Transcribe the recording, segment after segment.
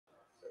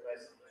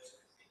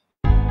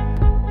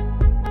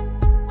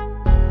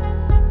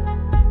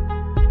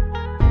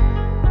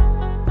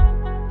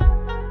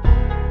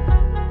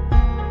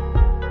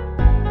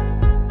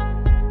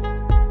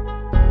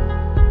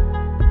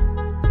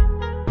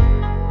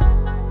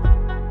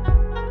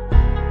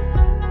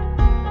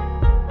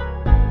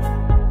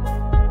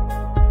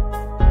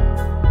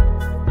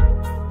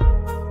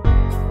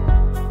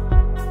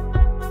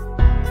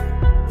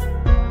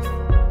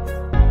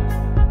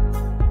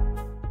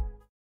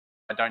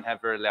don't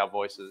have very loud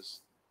voices.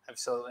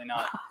 Absolutely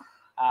not.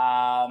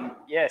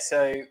 Yeah,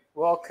 so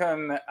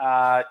welcome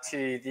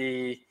to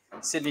the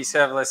Sydney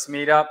Serverless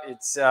meetup.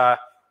 It's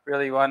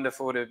really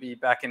wonderful to be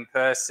back in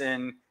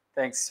person.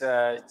 Thanks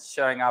for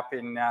showing up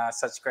in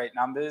such great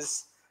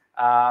numbers.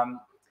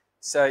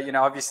 So, you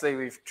know, obviously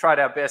we've tried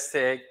our best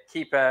to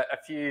keep a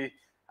few,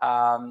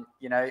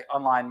 you know,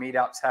 online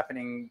meetups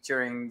happening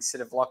during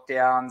sort of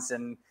lockdowns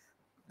and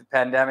the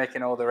pandemic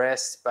and all the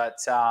rest, but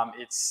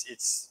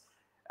it's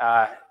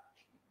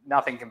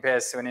nothing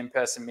compares to an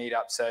in-person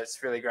meetup, so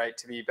it's really great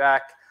to be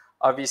back.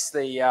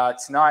 Obviously,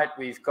 tonight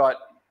we've got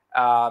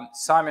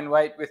Simon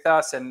Waight with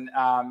us, and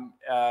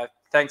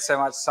thanks so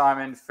much,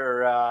 Simon,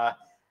 for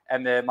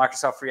and the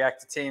Microsoft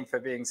Reactor team for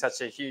being such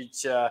a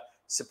huge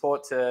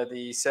support to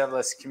the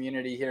serverless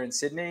community here in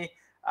Sydney.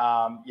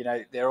 You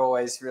know, they're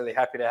always really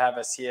happy to have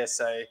us here,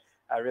 so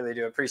I really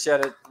do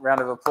appreciate it.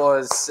 Round of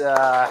applause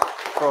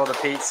for all the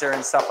pizza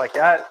and stuff like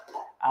that.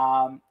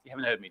 You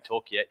haven't heard me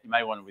talk yet. You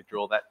may want to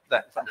withdraw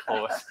that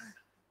forward.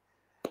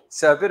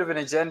 So a bit of an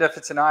agenda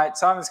for tonight.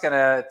 Simon's going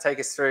to take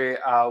us through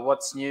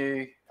what's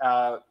new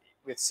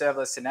with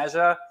serverless in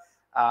Azure,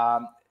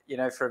 you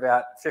know, for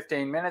about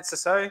 15 minutes or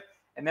so.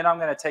 And then I'm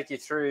going to take you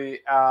through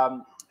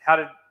how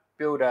to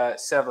build a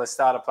serverless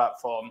data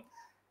platform,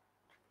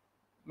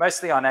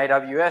 mostly on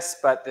AWS,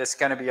 but there's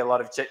going to be a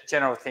lot of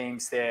general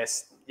themes there,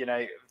 you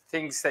know,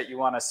 things that you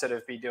want to sort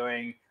of be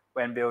doing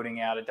when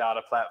building out a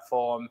data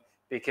platform,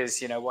 because,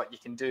 you know, what you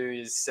can do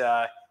is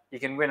you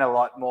can win a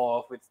lot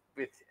more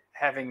with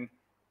having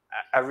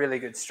a really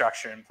good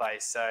structure in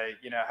place. So,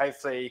 you know,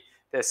 hopefully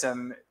there's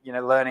some, you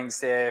know, learnings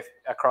there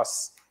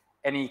across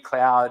any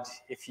cloud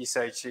if you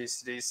so choose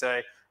to do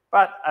so.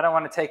 But I don't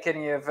want to take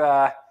any of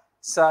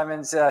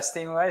Simon's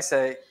steam away,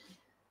 so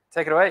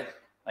take it away.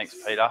 Thanks,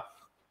 Peter.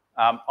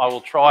 I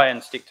will try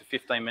and stick to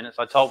 15 minutes.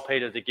 I told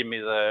Peter to give me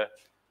the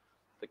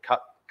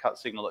cut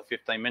signal at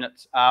 15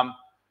 minutes.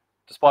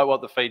 Despite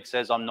what the feed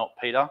says, I'm not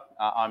Peter.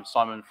 I'm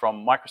Simon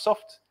from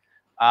Microsoft.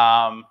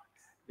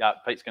 Yeah,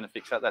 Pete's going to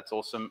fix that. That's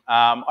awesome.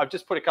 I've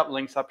just put a couple of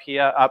links up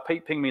here.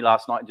 Pete pinged me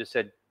last night and just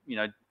said, you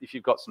know, if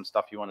you've got some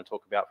stuff you want to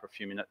talk about for a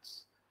few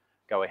minutes,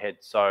 go ahead.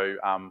 So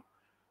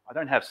I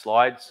don't have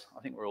slides.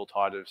 I think we're all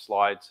tired of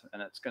slides,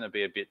 and it's going to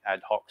be a bit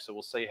ad hoc. So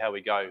we'll see how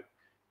we go.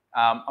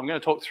 I'm going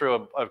to talk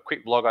through a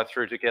quick blog I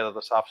threw together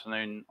this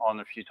afternoon on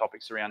a few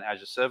topics around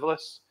Azure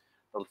Serverless.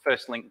 The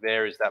first link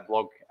there is that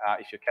blog.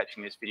 If you're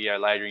catching this video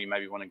later, you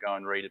maybe want to go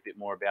and read a bit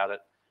more about it,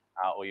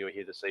 or you're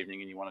here this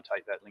evening and you want to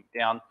take that link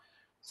down.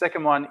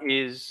 Second one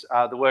is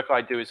the work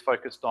I do is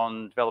focused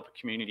on developer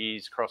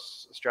communities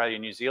across Australia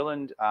and New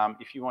Zealand.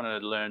 If you want to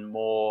learn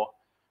more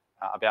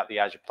about the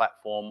Azure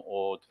platform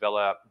or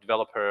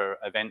developer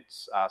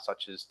events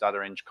such as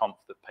DataEng Conf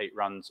that Pete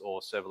runs,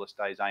 or Serverless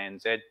Days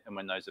ANZ, and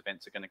when those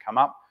events are going to come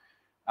up.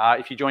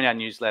 If you join our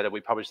newsletter,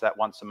 we publish that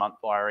once a month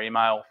via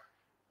email.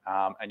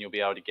 And you'll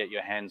be able to get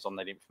your hands on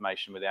that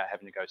information without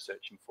having to go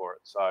searching for it.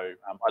 So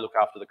I look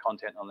after the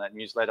content on that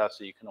newsletter,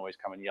 so you can always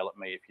come and yell at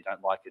me if you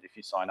don't like it, if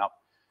you sign up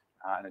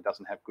and it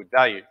doesn't have good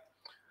value.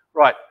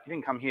 Right, you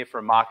didn't come here for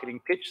a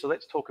marketing pitch, so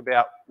let's talk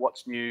about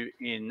what's new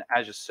in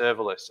Azure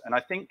Serverless. And I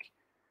think,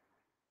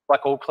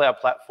 like all cloud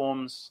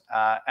platforms,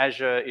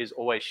 Azure is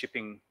always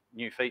shipping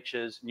new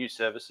features, new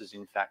services,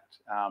 in fact.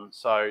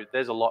 So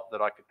there's a lot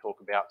that I could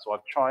talk about. So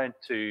I've tried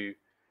to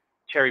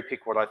cherry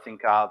pick what I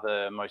think are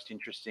the most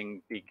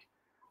interesting big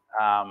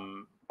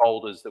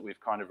boulders that we've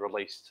kind of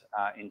released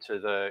into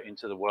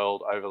the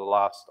world over the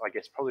last, I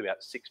guess, probably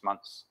about 6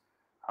 months,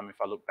 if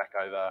I look back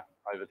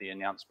over the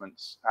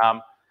announcements.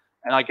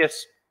 And I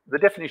guess the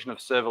definition of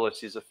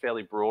serverless is a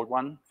fairly broad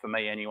one for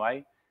me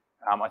anyway.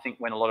 I think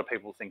when a lot of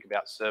people think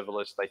about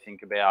serverless, they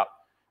think about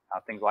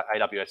things like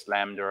AWS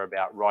Lambda,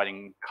 about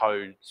writing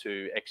code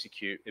to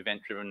execute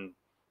event-driven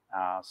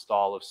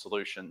style of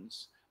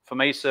solutions. For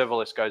me,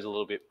 serverless goes a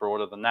little bit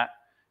broader than that.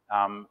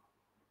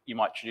 You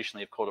might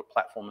traditionally have called it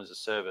platform as a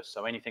service.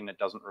 So anything that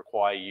doesn't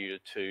require you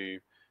to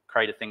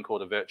create a thing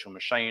called a virtual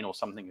machine or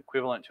something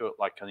equivalent to it,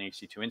 like an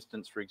EC2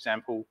 instance, for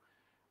example,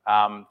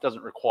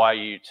 doesn't require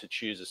you to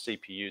choose a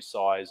CPU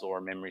size or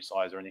a memory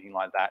size or anything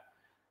like that,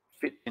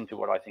 fit into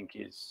what I think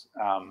is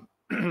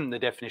the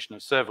definition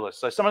of serverless.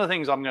 So some of the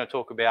things I'm going to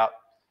talk about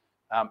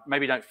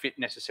maybe don't fit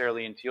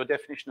necessarily into your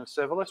definition of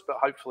serverless, but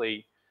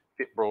hopefully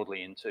fit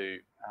broadly into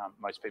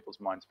most people's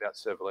minds about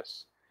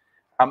serverless.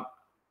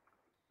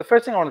 The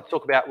first thing I wanted to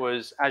talk about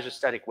was Azure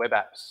Static Web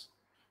Apps.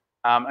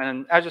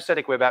 And Azure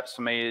Static Web Apps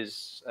for me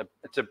is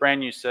it's a brand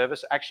new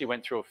service. It actually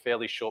went through a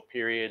fairly short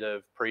period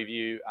of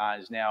preview,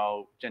 is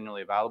now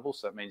generally available.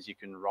 So it means you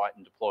can write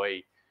and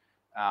deploy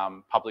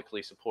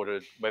publicly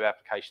supported web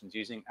applications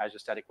using Azure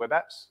Static Web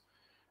Apps.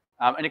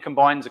 And it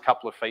combines a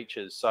couple of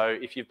features. So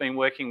if you've been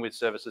working with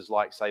services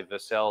like, say,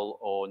 Vercel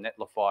or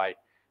Netlify,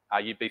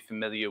 you'd be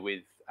familiar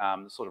with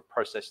the sort of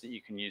process that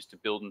you can use to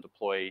build and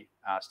deploy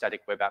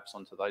static web apps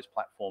onto those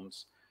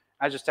platforms.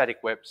 Azure Static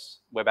Web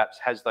Apps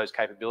has those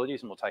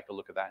capabilities, and we'll take a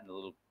look at that in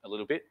a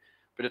little bit.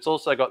 But it's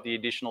also got the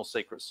additional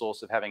secret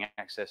sauce of having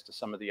access to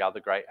some of the other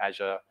great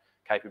Azure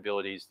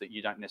capabilities that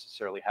you don't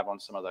necessarily have on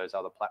some of those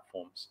other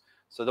platforms.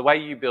 So the way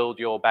you build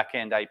your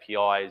backend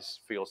APIs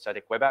for your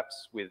static web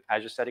apps with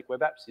Azure Static Web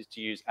Apps is to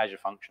use Azure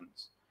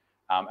Functions.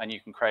 And you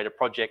can create a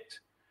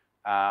project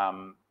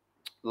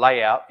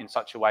layout in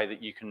such a way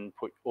that you can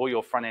put all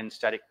your front-end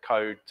static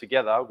code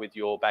together with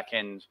your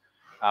back-end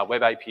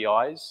web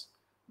APIs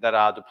that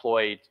are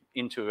deployed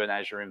into an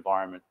Azure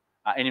environment.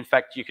 And in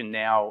fact, you can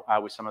now,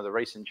 with some of the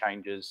recent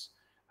changes,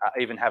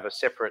 even have a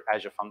separate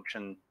Azure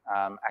function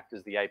act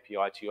as the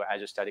API to your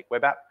Azure Static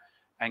Web App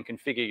and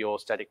configure your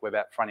static web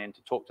app front end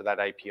to talk to that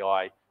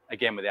API,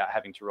 again, without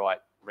having to write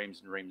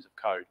reams and reams of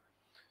code.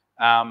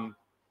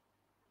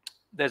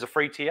 There's a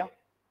free tier.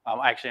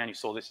 I actually only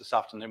saw this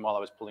afternoon while I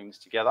was pulling this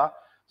together.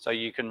 So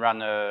you can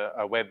run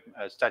a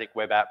static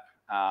web app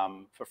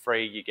for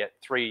free. You get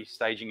 3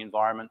 staging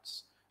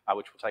environments,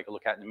 which we'll take a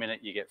look at in a minute.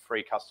 You get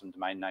free custom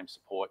domain name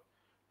support,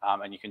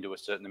 and you can do a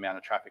certain amount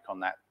of traffic on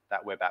that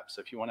web app.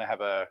 So if you want to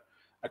have a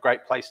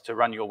great place to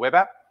run your web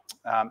app,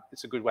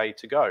 it's a good way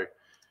to go.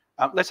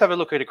 Let's have a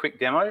look at a quick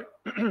demo.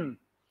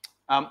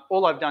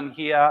 All I've done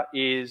here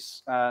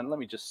is, let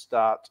me just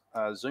start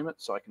Zoom it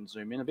so I can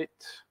zoom in a bit.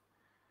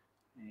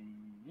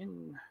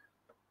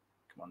 Come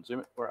on,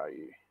 zoom it. Where are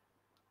you?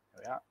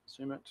 There we are.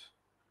 Zoom it.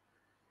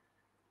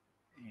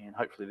 And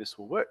hopefully this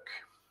will work.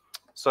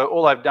 So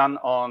all I've done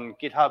on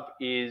GitHub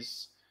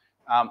is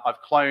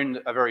I've cloned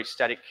a very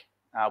static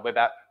web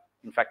app.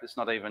 In fact, it's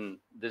not even,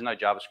 there's no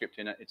JavaScript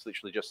in it. It's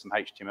literally just some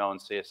HTML and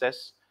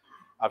CSS.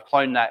 I've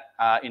cloned that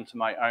into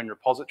my own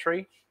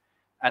repository.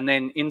 And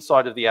then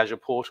inside of the Azure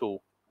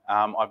portal,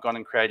 I've gone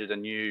and created a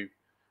new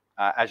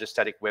Azure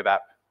Static Web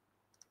App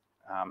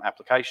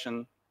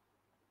application.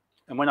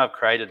 And when I've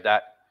created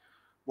that,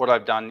 what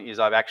I've done is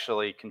I've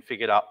actually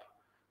configured up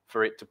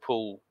for it to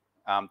pull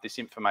this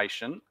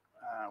information.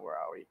 Where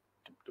are we?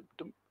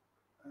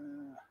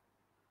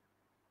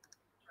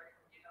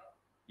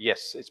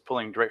 Yes, it's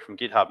pulling direct from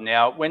GitHub.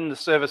 Now, when the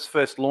service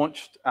first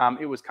launched,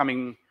 it was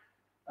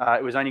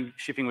only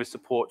shipping with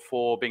support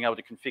for being able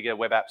to configure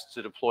web apps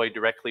to deploy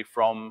directly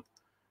from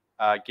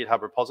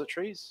GitHub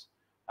repositories.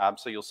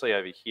 So you'll see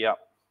over here,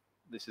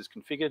 this is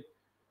configured.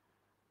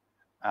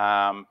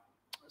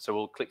 So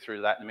we'll click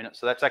through that in a minute.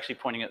 So that's actually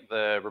pointing at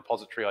the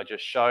repository I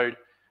just showed.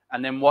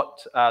 And then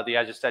what the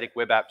Azure Static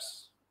Web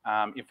Apps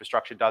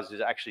infrastructure does is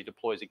it actually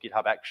deploys a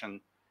GitHub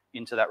action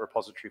into that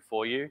repository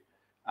for you,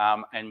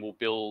 and will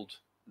build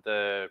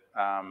the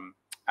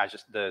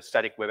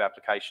static web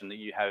application that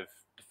you have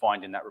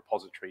defined in that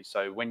repository.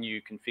 So when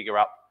you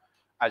configure up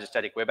Azure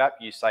Static Web App,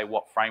 you say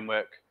what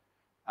framework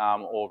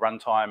or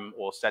runtime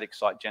or static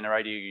site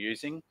generator you're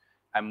using,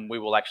 and we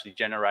will actually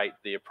generate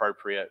the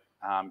appropriate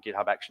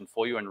GitHub action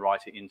for you and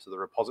write it into the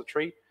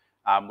repository,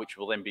 which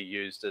will then be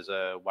used as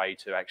a way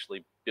to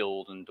actually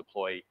build and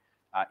deploy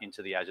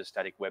into the Azure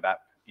Static Web App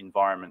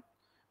environment.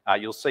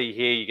 You'll see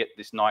here you get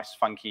this nice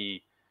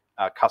funky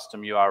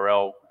custom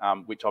URL,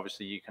 which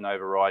obviously you can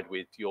override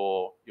with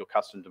your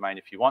custom domain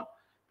if you want.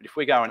 But if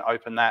we go and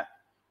open that,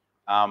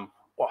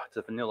 it's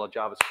a vanilla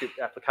JavaScript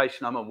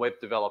application. I'm a web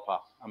developer.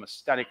 I'm a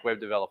static web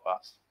developer.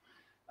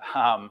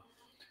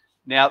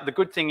 Now, the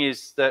good thing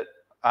is that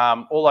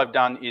all I've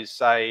done is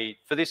say,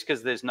 for this,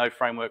 because there's no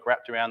framework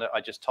wrapped around it,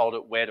 I just told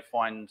it where to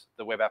find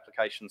the web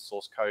application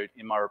source code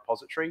in my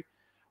repository.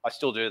 I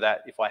still do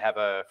that if I have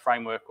a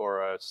framework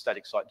or a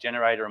static site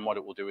generator, and what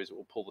it will do is it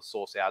will pull the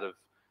source out of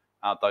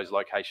those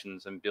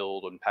locations and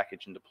build and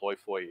package and deploy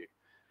for you.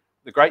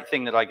 The great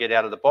thing that I get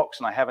out of the box,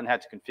 and I haven't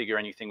had to configure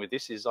anything with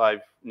this, is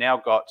I've now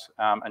got,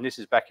 and this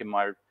is back in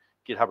my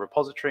GitHub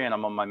repository and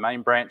I'm on my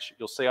main branch,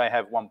 you'll see I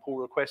have one pull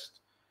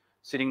request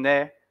sitting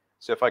there.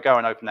 So if I go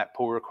and open that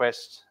pull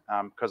request,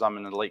 because I'm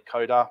an elite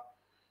coder,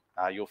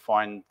 you'll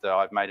find that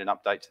I've made an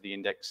update to the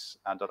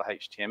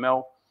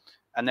index.html.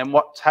 And then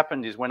what's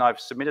happened is when I've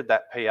submitted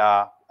that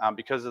PR,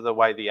 because of the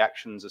way the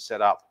actions are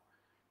set up,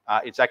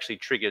 it's actually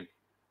triggered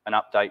an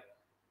update.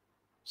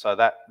 So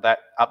that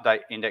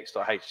update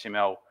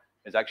index.html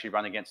is actually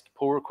run against a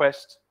pull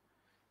request.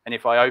 And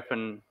if I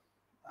open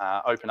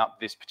up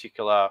this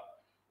particular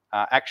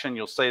action,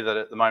 you'll see that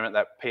at the moment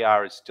that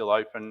PR is still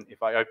open.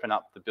 If I open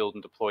up the build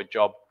and deploy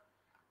job,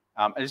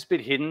 and it's a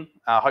bit hidden.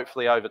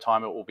 Hopefully over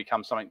time it will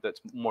become something that's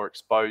more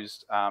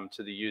exposed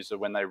to the user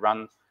when they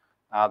run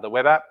the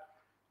web app.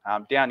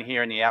 Down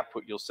here in the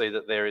output, you'll see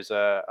that there is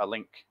a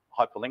link,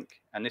 hyperlink,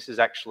 and this is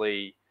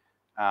actually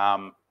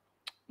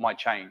my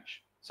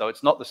change. So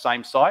it's not the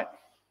same site.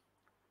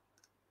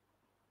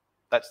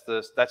 That's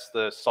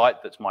the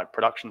site that's my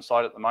production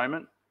site at the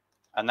moment,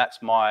 and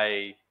that's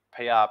my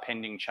PR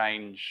pending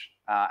change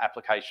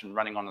application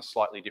running on a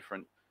slightly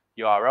different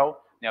URL.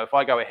 Now, if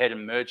I go ahead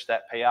and merge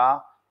that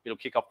PR, it'll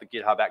kick off the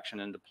GitHub action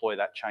and deploy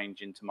that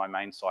change into my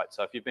main site.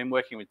 So if you've been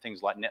working with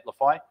things like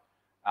Netlify,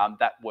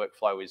 that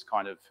workflow is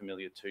kind of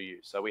familiar to you.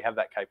 So we have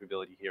that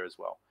capability here as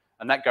well.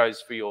 And that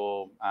goes for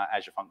your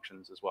Azure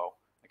functions as well.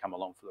 They come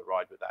along for the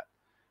ride with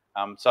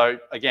that. So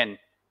again,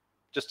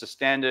 just a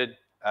standard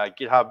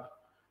GitHub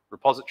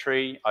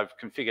repository. I've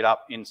configured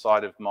up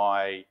inside of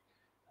my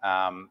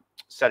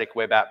static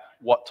web app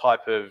what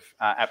type of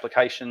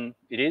application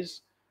it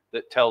is.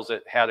 that tells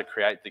it how to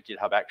create the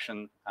GitHub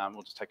action.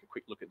 We'll just take a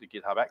quick look at the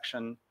GitHub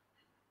action,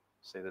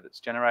 see that it's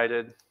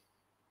generated.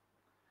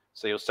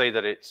 So you'll see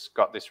that it's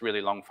got this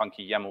really long,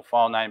 funky YAML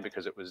file name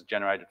because it was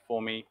generated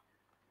for me.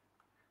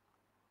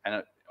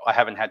 And I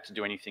haven't had to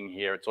do anything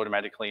here. It's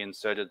automatically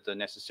inserted the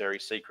necessary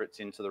secrets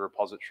into the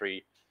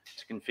repository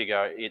to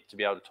configure it to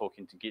be able to talk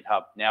into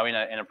GitHub. Now, in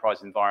an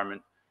enterprise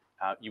environment,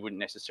 you wouldn't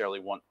necessarily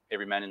want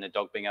every man and their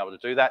dog being able to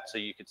do that. So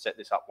you could set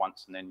this up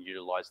once and then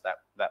utilize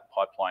that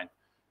pipeline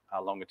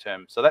longer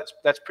term. So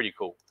that's pretty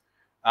cool.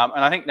 And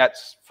I think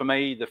that's, for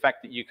me, the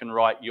fact that you can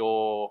write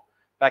your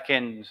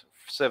backend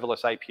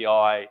serverless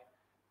API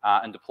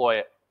and deploy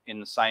it in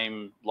the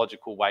same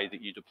logical way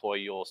that you deploy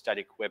your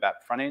static web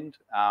app front end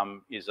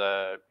is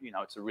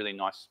it's a really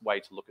nice way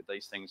to look at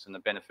these things and the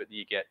benefit that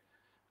you get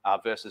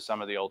versus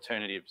some of the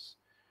alternatives.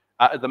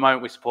 At the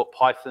moment, we support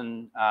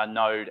Python,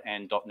 Node,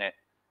 and .NET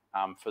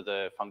for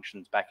the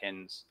functions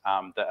backends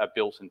that are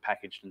built and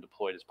packaged and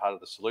deployed as part of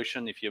the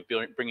solution. If you're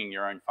bringing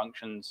your own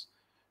functions,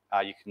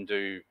 you can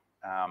do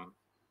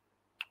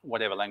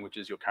whatever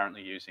languages you're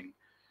currently using.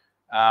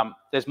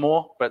 There's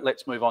more, but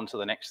let's move on to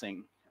the next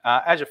thing.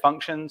 Azure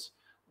Functions,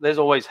 there's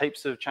always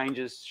heaps of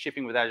changes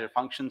shipping with Azure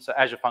Functions. So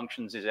Azure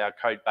Functions is our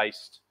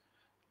code-based,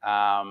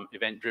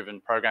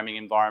 event-driven programming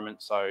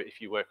environment. So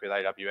if you work with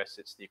AWS,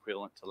 it's the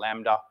equivalent to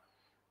Lambda.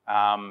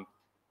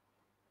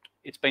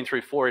 It's been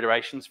through 4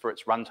 iterations for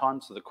its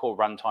runtime. So the core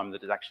runtime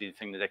that is actually the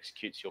thing that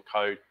executes your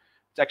code.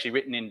 It's actually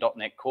written in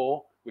 .NET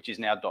Core, which is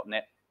now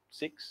 .NET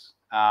 6,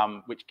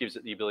 which gives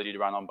it the ability to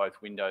run on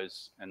both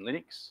Windows and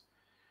Linux.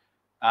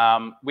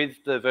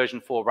 With the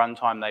version 4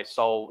 runtime,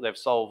 they've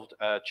solved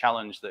a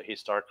challenge that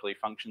historically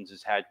Functions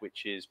has had,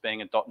 which is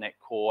being a .NET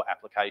Core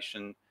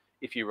application.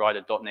 If you write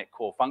a .NET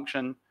Core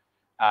function,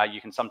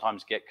 you can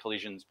sometimes get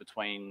collisions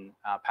between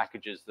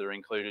packages that are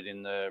included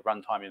in the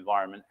runtime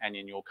environment and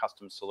in your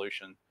custom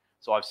solution.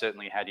 So I've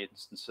certainly had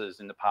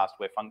instances in the past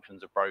where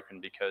functions are broken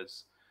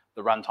because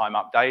the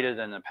runtime updated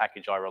and the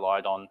package I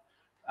relied on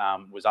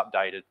was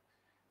updated.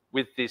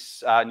 With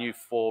this new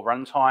 4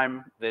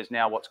 runtime, there's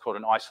now what's called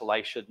an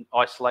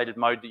isolated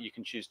mode that you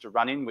can choose to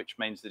run in, which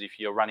means that if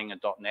you're running a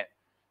 .NET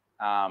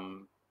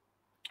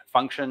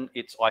function,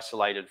 it's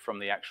isolated from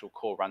the actual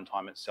core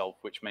runtime itself,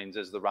 which means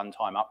as the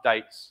runtime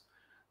updates,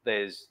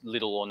 there's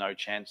little or no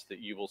chance that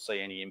you will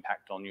see any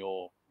impact on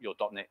your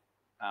 .NET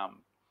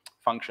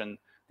function.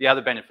 The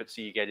other benefits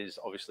that you get is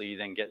obviously you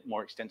then get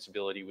more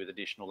extensibility with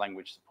additional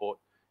language support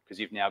because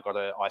you've now got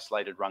an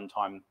isolated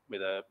runtime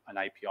with an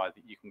API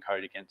that you can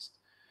code against.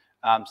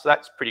 So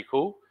that's pretty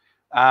cool.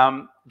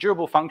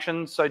 Durable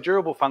functions. So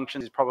durable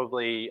functions is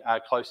probably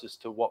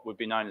closest to what would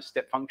be known as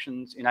step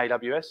functions in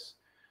AWS.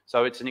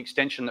 So it's an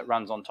extension that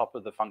runs on top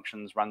of the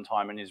functions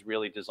runtime and is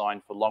really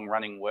designed for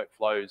long-running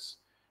workflows,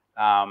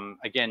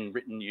 again,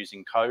 written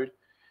using code.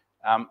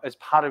 As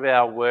part of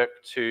our work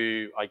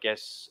to, I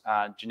guess,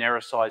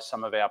 genericize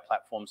some of our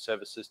platform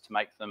services to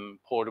make them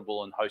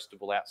portable and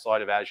hostable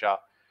outside of Azure,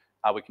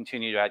 we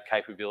continue to add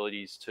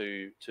capabilities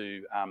to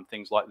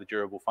things like the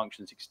durable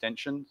functions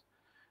extensions.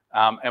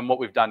 And what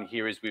we've done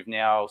here is we've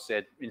now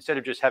said, instead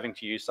of just having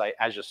to use, say,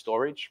 Azure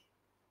Storage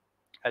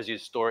as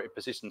your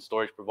persistent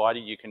storage provider,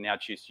 you can now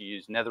choose to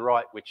use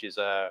Netherite, which is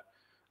a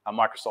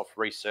Microsoft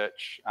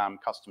Research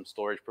custom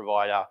storage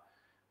provider,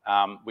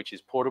 which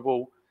is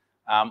portable.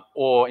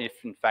 Or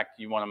if, in fact,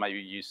 you want to maybe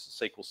use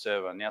SQL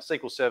Server. Now,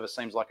 SQL Server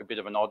seems like a bit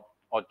of an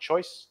odd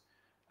choice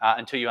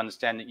until you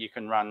understand that you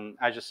can run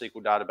Azure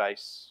SQL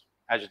Database,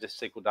 Azure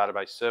SQL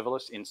Database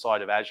Serverless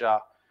inside of Azure.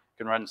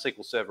 You can run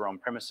SQL Server on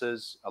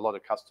premises. A lot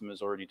of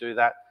customers already do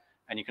that.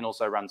 And you can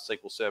also run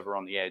SQL Server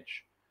on the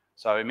edge.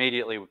 So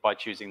immediately by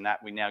choosing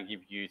that, we now give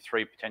you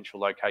 3 potential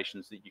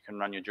locations that you can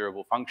run your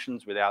durable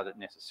functions without it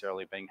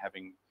necessarily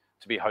having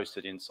to be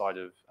hosted inside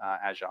of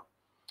Azure.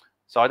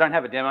 So I don't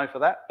have a demo for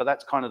that, but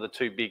that's kind of the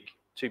two big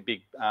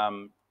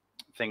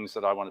things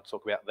that I want to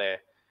talk about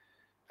there.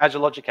 Azure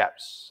Logic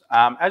Apps.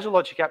 Azure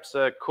Logic Apps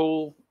are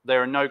cool.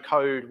 They're a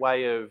no-code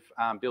way of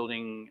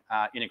building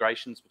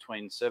integrations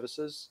between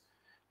services.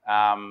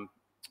 Probably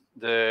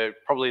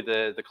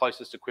the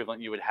closest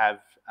equivalent you would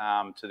have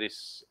to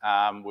this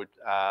would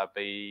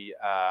be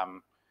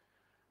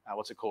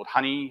what's it called?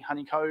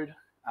 Honeycode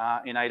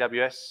in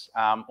AWS,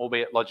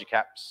 albeit Logic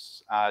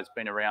Apps has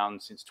been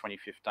around since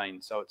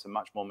 2015, so it's a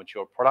much more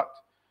mature product.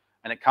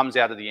 And it comes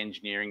out of the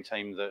engineering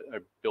team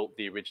that built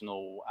the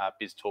original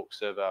BizTalk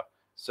server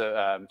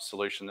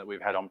solution that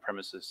we've had on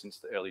premises since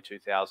the early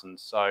 2000s.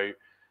 So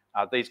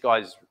these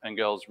guys and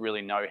girls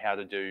really know how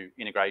to do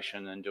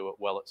integration and do it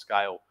well at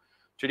scale.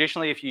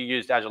 Traditionally, if you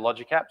used Azure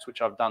Logic Apps,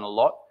 which I've done a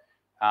lot,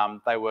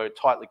 they were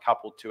tightly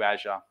coupled to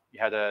Azure. You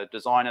had a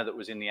designer that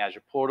was in the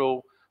Azure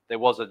portal. There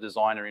was a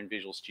designer in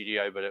Visual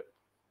Studio, but it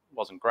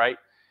wasn't great.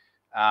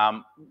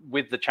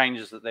 With the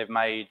changes that they've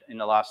made in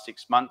the last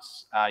 6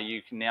 months,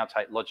 you can now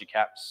take Logic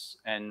Apps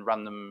and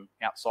run them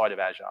outside of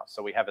Azure.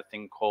 So we have a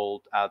thing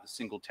called the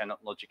single tenant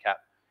Logic App.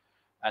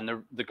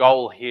 And the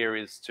goal here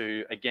is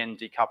to, again,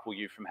 decouple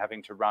you from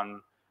having to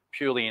run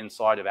purely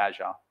inside of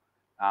Azure.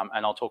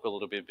 And I'll talk a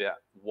little bit about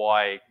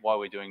why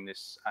we're doing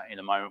this in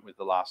a moment with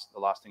the last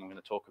thing I'm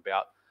going to talk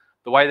about.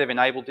 The way they've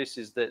enabled this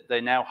is that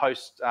they now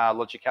host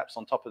Logic Apps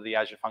on top of the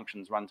Azure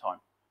Functions runtime,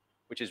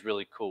 which is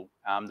really cool.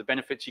 The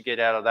benefits you get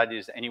out of that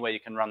is anywhere you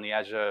can run the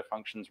Azure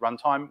Functions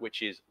runtime,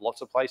 which is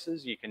lots of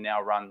places, you can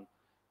now run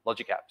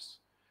Logic Apps.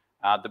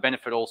 The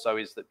benefit also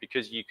is that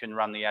because you can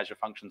run the Azure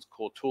Functions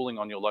core tooling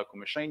on your local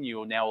machine, you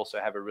will now also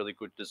have a really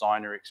good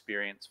designer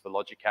experience for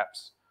Logic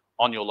Apps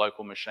on your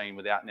local machine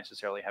without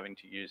necessarily having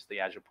to use the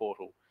Azure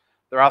portal.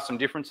 There are some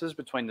differences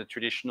between the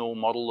traditional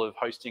model of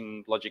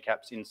hosting Logic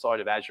Apps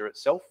inside of Azure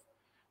itself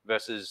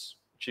versus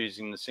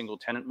choosing the single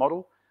tenant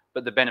model.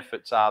 But the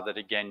benefits are that,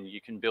 again, you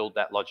can build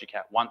that Logic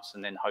App once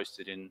and then host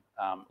it in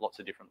lots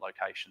of different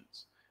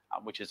locations,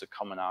 which is a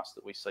common ask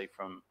that we see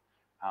from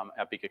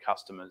our bigger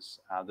customers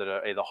that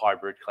are either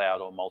hybrid cloud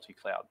or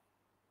multi-cloud.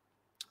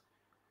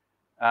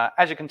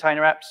 Azure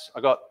Container Apps, I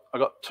got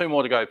 2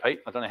 more to go, Pete.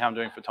 I don't know how I'm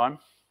doing for time.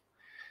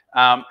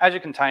 Azure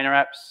Container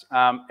Apps,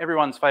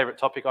 everyone's favorite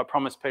topic. I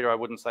promised Peter I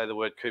wouldn't say the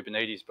word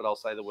Kubernetes, but I'll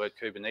say the word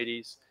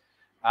Kubernetes.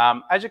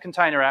 Azure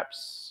Container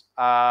Apps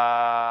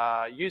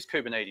use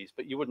Kubernetes,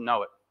 but you wouldn't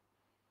know it.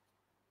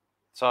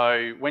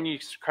 So when you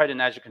create an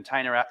Azure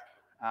Container App,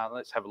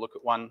 let's have a look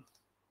at one.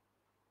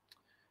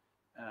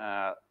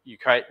 You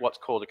create what's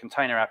called a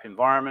Container App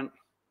environment.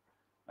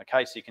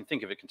 Okay, so you can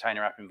think of a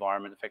Container App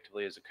environment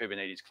effectively as a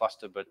Kubernetes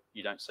cluster, but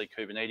you don't see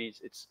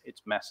Kubernetes. It's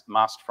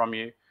masked from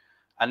you.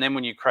 And then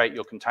when you create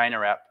your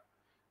Container App,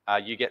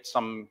 you get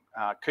some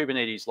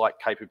Kubernetes-like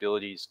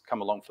capabilities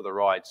come along for the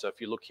ride. So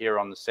if you look here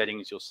on the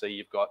settings, you'll see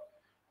you've got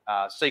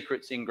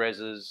secrets,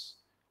 ingresses,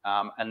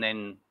 and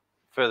then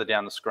further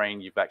down the screen,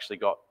 you've actually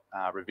got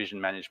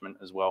revision management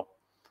as well.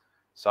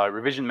 So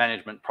revision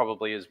management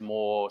probably is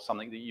more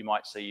something that you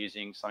might see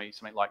using something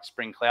like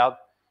Spring Cloud,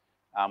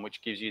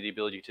 which gives you the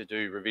ability to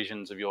do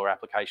revisions of your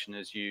application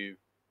as you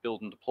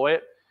build and deploy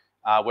it,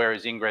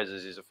 whereas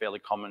ingresses is a fairly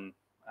common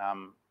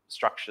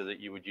structure that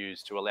you would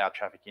use to allow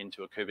traffic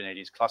into a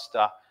Kubernetes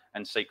cluster,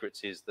 and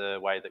secrets is the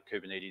way that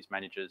Kubernetes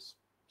manages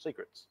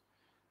secrets,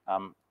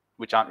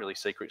 which aren't really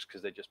secrets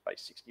because they're just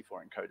base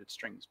 64 encoded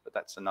strings, but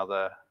that's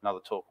another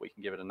talk. We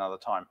can give it another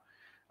time.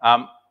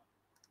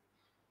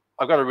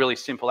 I've got a really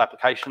simple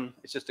application.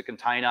 It's just a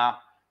container,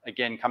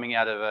 again, coming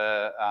out of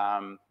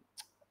a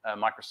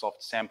Microsoft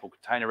sample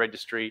container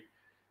registry.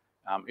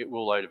 It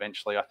will load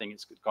eventually. I think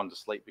it's gone to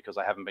sleep because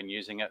I haven't been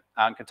using it.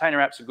 Container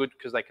apps are good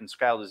because they can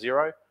scale to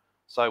 0.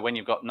 So when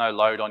you've got no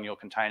load on your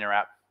container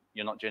app,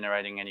 you're not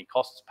generating any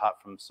costs apart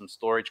from some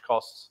storage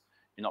costs.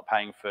 You're not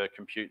paying for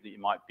compute that you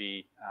might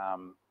be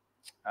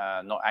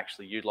not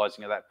actually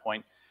utilizing at that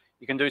point.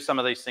 You can do some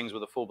of these things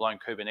with a full-blown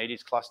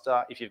Kubernetes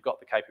cluster. If you've got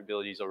the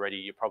capabilities already,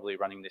 you're probably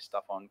running this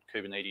stuff on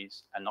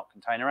Kubernetes and not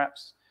container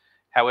apps.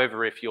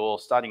 However, if you're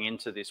starting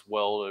into this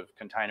world of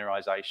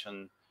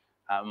containerization,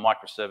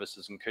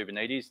 microservices and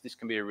Kubernetes, this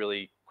can be a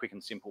really quick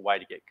and simple way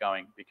to get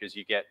going because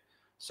you get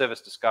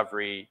service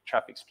discovery,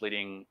 traffic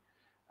splitting,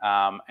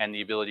 and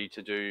the ability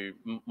to do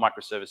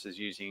microservices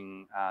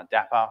using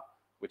Dapper,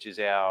 which is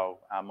our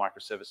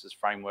microservices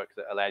framework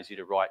that allows you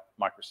to write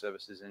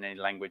microservices in any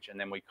language, and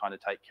then we kind of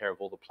take care of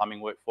all the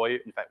plumbing work for you.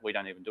 In fact, we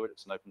don't even do it.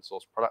 It's an open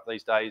source product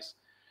these days.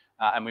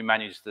 And we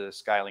manage the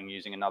scaling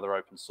using another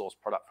open source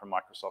product from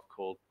Microsoft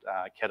called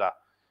Keta,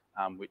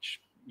 which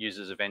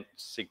uses event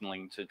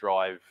signaling to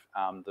drive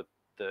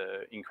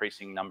the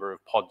increasing number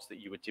of pods that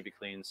you would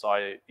typically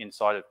inside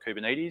of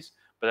Kubernetes,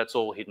 but that's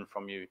all hidden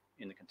from you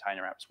in the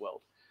container apps world.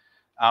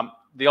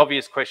 The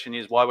obvious question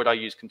is, why would I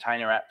use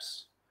container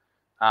apps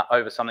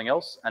over something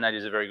else? And that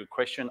is a very good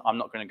question. I'm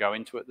not going to go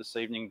into it this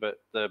evening,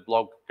 but the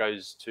blog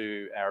goes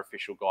to our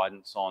official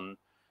guidance on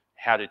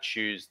how to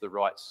choose the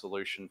right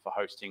solution for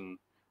hosting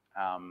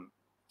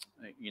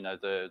you know,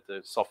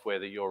 the software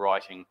that you're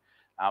writing.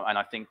 And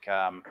I think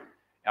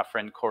our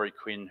friend Corey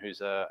Quinn,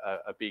 who's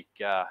a big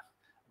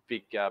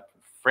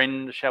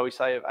friend, shall we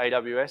say, of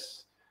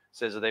AWS,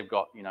 says that they've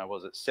got, you know,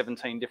 was it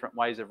 17 different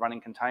ways of running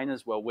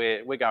containers? Well,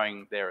 we're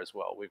going there as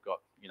well. We've got,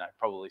 you know,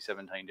 probably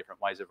 17 different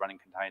ways of running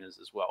containers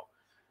as well.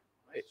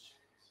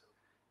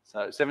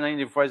 So 17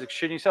 different ways of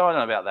shooting. So I don't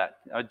know about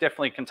that.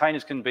 Definitely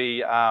containers can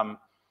be,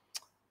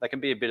 they can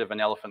be a bit of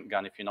an elephant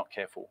gun if you're not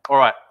careful. All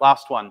right,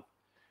 last one.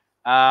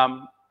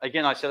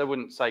 Again, I said I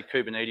wouldn't say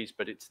Kubernetes,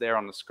 but it's there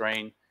on the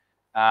screen.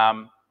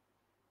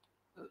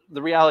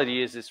 The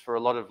reality is for a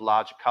lot of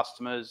larger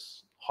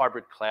customers,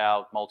 hybrid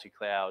cloud,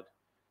 multi-cloud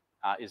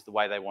is the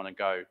way they want to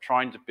go.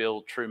 Trying to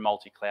build true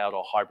multi-cloud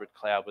or hybrid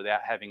cloud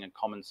without having a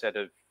common set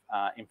of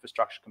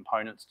infrastructure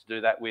components to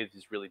do that with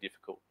is really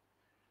difficult.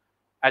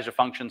 Azure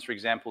Functions, for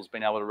example, has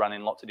been able to run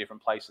in lots of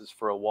different places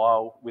for a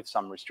while with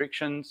some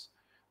restrictions.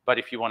 But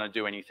if you want to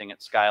do anything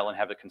at scale and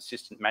have a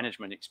consistent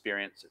management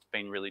experience, it's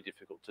been really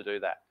difficult to do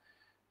that.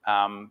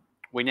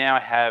 We now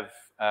have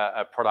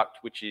a product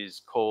which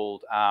is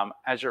called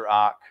Azure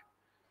Arc.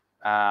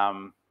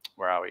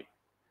 Where are we?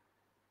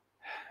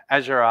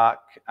 Azure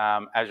Arc,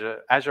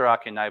 Azure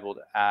Arc enabled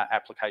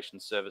application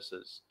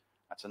services.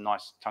 That's a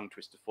nice tongue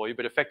twister for you.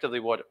 But effectively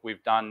what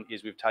we've done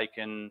is we've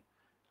taken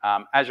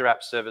Azure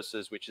App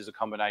Services, which is a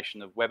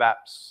combination of web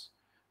apps,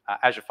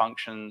 Azure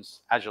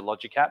Functions, Azure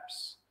Logic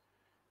Apps,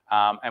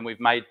 and we've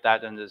made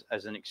that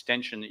as an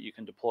extension that you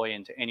can deploy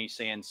into any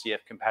CNCF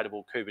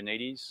compatible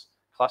Kubernetes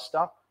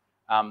cluster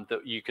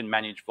that you can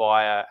manage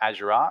via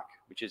Azure Arc,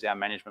 which is our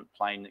management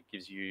plane that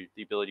gives you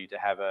the ability to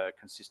have a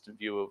consistent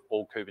view of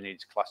all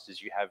Kubernetes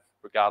clusters you have,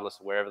 regardless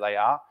of wherever they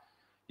are.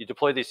 You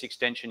deploy this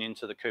extension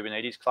into the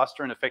Kubernetes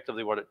cluster, and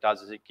effectively what it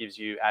does is it gives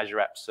you Azure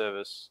App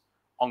Service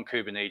on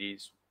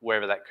Kubernetes,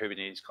 wherever that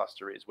Kubernetes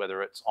cluster is,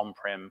 whether it's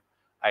on-prem,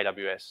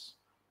 AWS,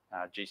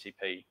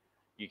 GCP.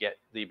 You get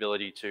the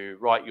ability to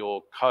write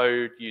your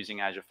code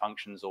using Azure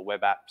Functions or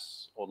web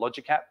apps or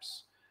logic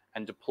apps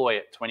and deploy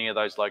it to any of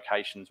those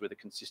locations with a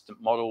consistent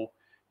model,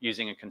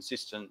 using a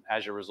consistent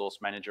Azure Resource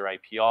Manager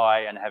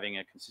API and having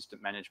a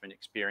consistent management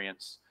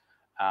experience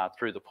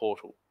through the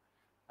portal.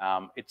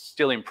 It's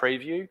still in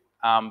preview,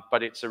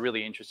 but it's a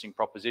really interesting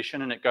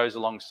proposition, and it goes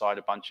alongside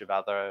a bunch of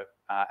other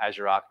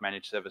Azure Arc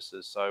managed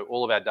services. So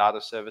all of our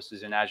data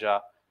services in Azure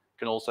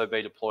can also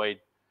be deployed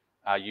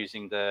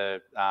using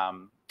the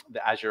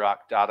Azure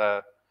Arc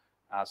data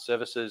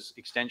services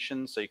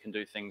extension. So you can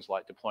do things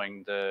like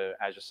deploying the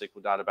Azure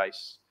SQL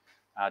database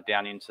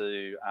down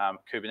into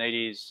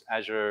Kubernetes.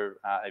 Azure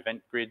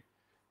Event Grid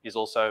is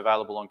also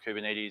available on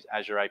Kubernetes.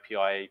 Azure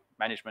API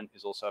Management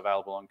is also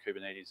available on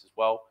Kubernetes as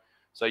well.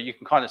 So you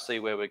can kind of see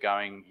where we're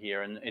going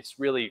here. And it's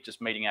really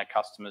just meeting our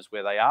customers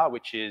where they are,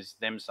 which is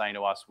them saying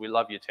to us, we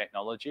love your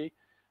technology,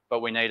 but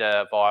we need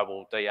a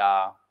viable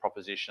DR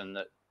proposition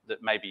that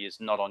maybe is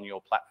not on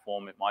your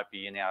platform. It might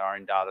be in our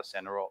own data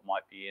center, or it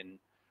might be in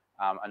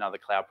another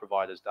cloud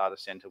provider's data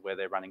center where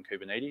they're running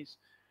Kubernetes.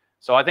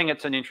 So I think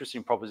it's an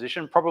interesting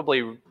proposition,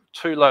 probably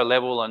too low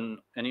level and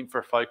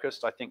infra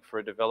focused, I think, for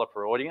a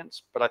developer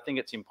audience, but I think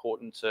it's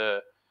important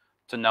to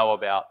know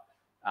about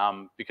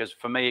because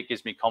for me, it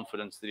gives me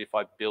confidence that if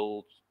I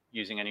build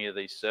using any of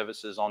these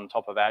services on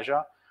top of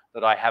Azure,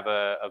 that I have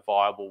a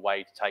viable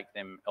way to take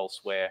them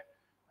elsewhere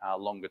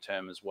longer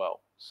term as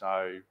well.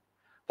 So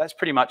that's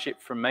pretty much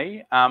it from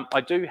me. I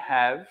do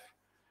have,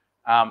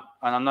 and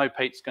I know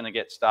Pete's going to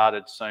get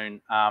started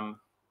soon. I'm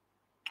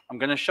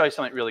going to show you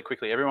something really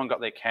quickly. Everyone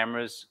got their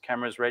cameras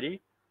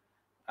ready?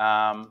 Where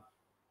are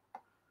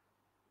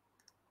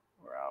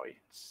we?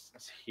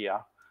 It's here.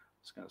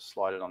 Just going to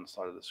slide it on the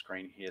side of the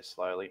screen here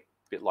slowly. A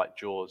bit like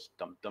Jaws.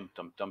 Dum dum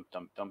dum dum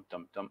dum dum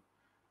dum dum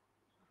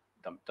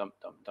dum dum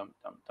dum dum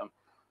dum dum.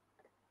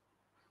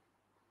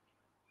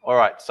 All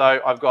right.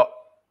 So I've got.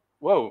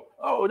 Whoa!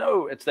 Oh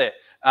no! It's there.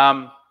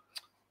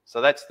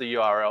 So that's the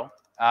URL.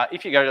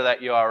 If you go to that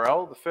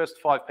URL, the first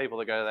 5 people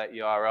that go to that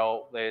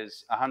URL,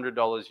 there's $100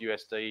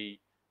 USD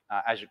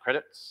Azure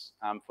credits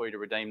for you to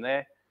redeem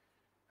there.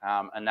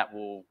 And that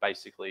will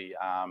basically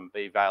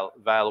be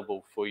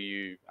available for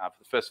you for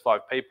the first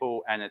 5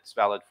 people, and it's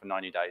valid for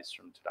 90 days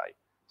from today.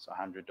 So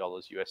 $100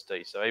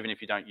 USD. So even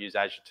if you don't use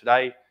Azure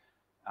today,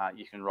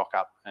 you can rock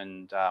up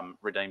and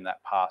redeem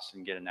that pass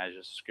and get an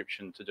Azure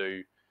subscription to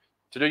do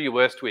your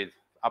worst with,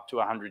 up to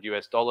 $100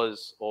 US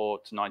or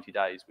to 90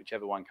 days,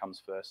 whichever one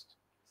comes first.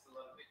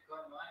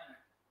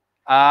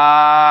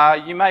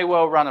 You may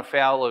well run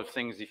afoul of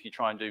things if you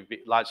try and do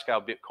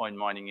large-scale Bitcoin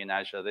mining in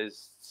Azure.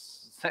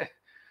 It's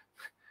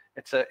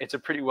a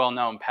pretty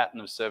well-known pattern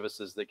of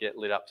services that get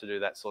lit up to do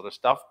that sort of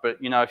stuff.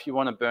 But you know, if you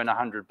want to burn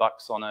 $100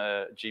 on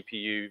a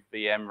GPU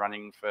VM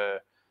running for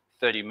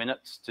 30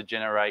 minutes to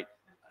generate,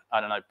 I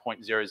don't know,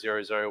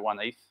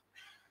 0.0001 ETH,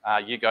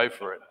 you go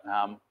for it.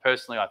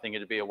 Personally, I think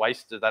it'd be a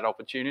waste of that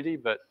opportunity,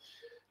 but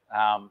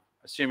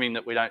assuming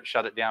that we don't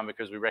shut it down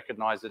because we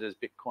recognize it as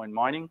Bitcoin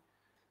mining,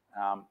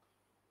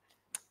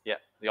 yeah,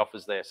 the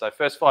offer's there. So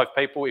first 5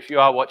 people, if you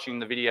are watching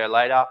the video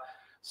later,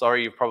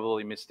 sorry, you've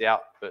probably missed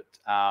out, but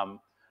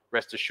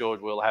rest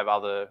assured we'll have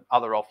other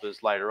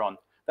offers later on.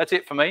 That's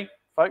it for me,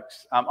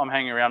 folks. I'm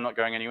hanging around, not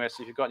going anywhere.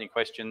 So if you've got any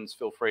questions,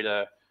 feel free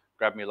to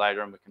grab me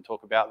later and we can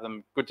talk about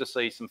them. Good to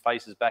see some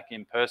faces back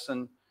in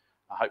person.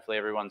 Hopefully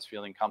everyone's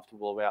feeling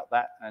comfortable about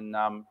that. And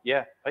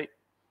yeah, Pete,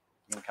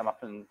 you can come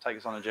up and take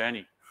us on a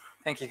journey.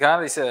 Thank you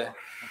kindly, sir.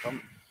 No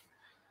problem.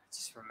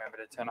 Just remember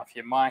to turn off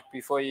your mic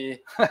before you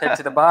head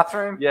to the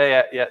bathroom.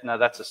 Yeah. No,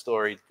 that's a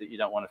story that you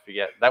don't want to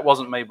forget. That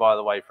wasn't me, by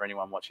the way, for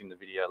anyone watching the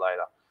video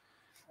later.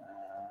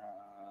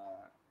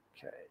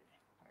 Okay.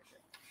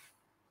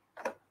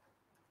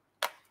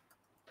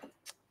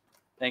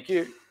 Thank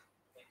you.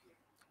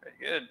 Very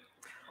good.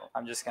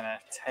 I'm just going to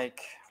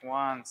take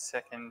 1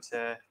 second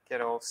to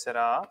get all set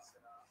up.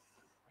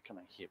 Come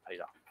in here,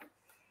 Peter.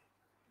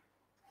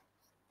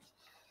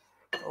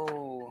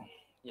 Oh,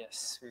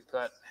 yes, we've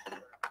got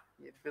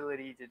the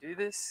ability to do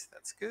this.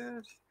 That's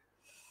good.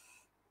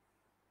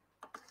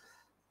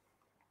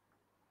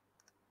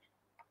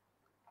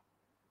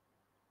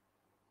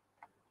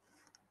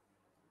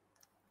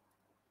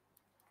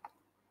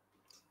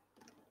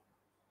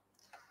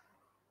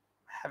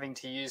 Having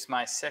to use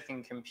my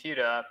second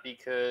computer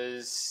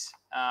because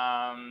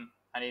I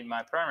need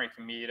my primary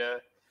computer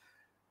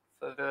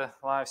for the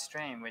live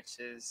stream, which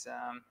is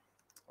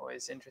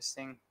always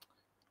interesting.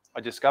 I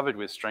discovered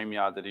with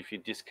StreamYard that if you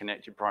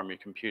disconnect your primary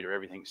computer,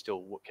 everything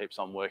still keeps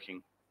on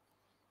working.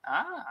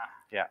 Ah.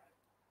 Yeah.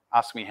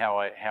 Ask me how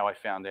I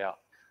found out.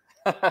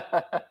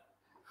 I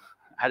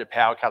had a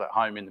power cut at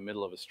home in the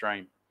middle of a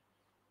stream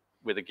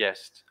with a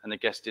guest, and the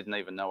guest didn't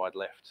even know I'd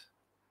left.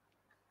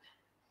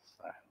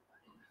 So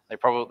they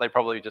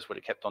probably just would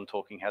have kept on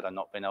talking had I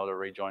not been able to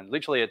rejoin.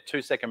 Literally a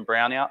 2-second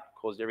brownout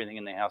caused everything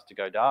in the house to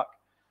go dark,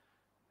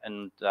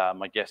 and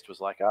my guest was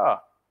like,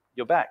 "Ah,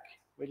 you're back.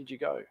 Where did you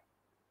go?"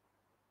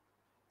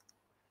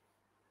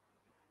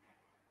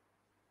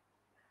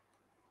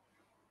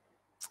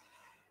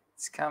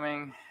 It's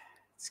coming.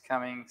 It's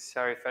coming.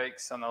 Sorry,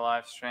 folks, on the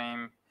live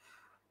stream.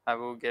 I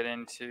will get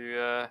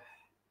into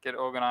get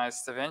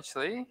organized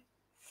eventually.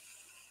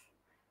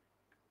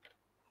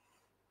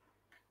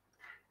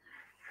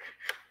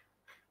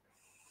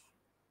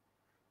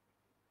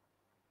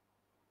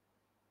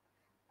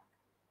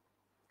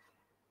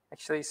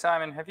 Actually,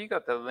 Simon, have you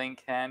got the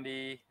link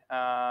handy?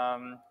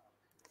 Can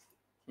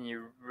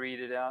you read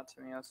it out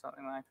to me or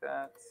something like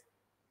that?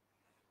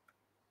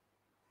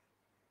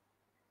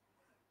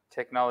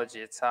 Technology,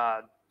 it's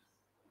hard.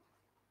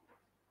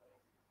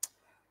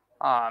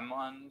 I'm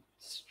on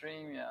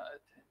StreamYard,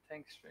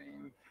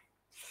 TankStream.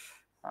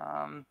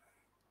 I'm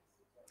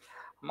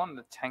on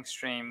the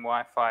TankStream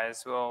Wi-Fi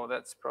as well.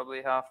 That's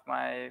probably half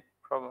my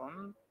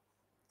problem.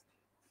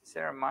 Is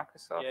there a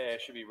Microsoft? Yeah,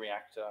 it should be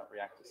Reactor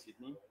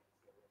Sydney.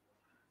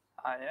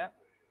 Ah, yeah.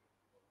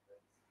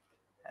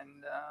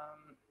 And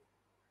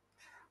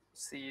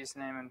what's the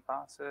username and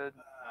password?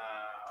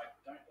 I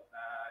don't.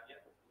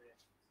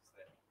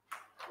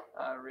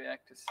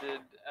 Reactor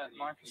Sid at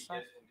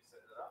Microsoft.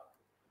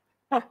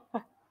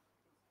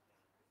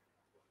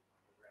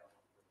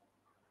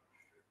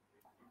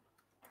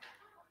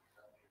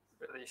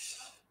 Really?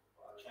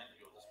 Change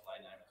your display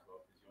name as well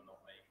because you're not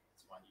me.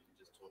 It's fine. You can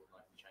just talk and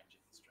I can change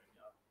it in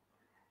StreamYard.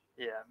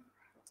 Yeah.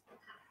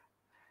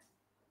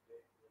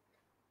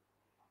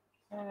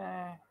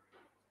 Okay.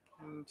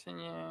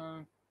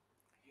 Continue.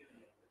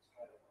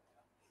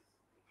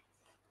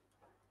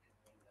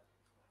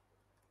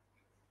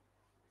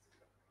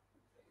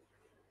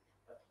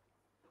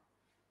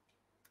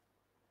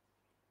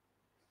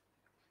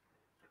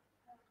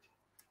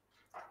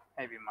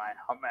 Maybe my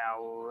Hotmail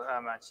will,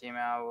 my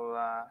Gmail will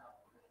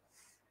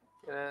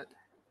get it.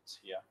 It's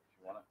here if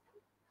you want it.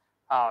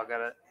 Oh, I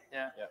got it.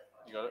 Yeah. Yeah,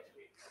 you got it.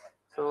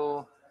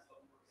 Cool.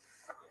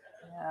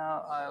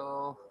 Now I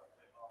will.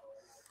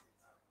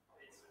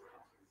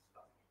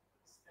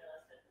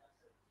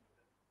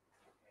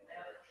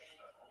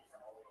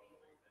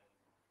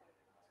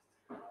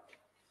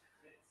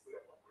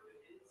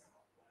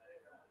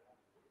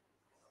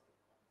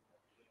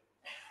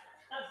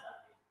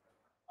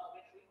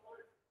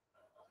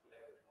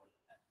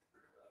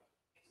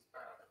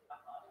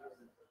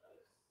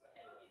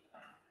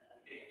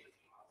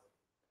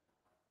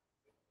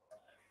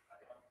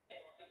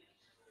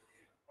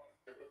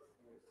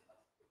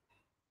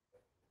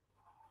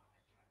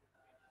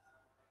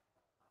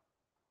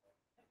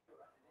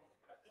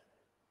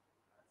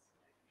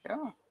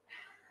 Yeah.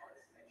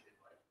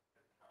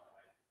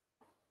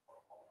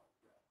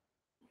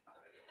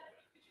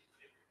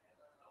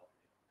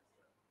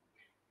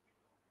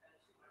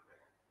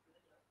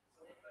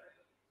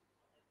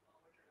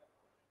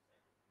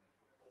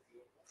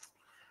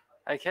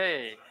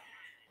 Okay.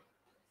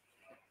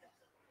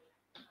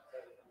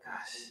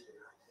 Gosh.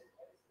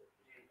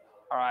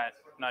 All right.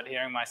 Not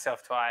hearing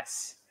myself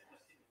twice.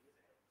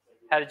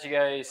 How did you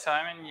go,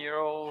 Simon? You're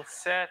all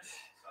set?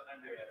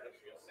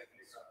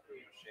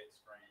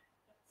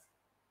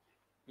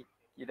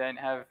 You don't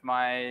have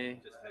my.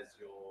 It just has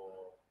your.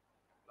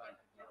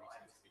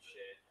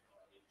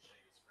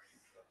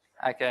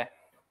 Okay.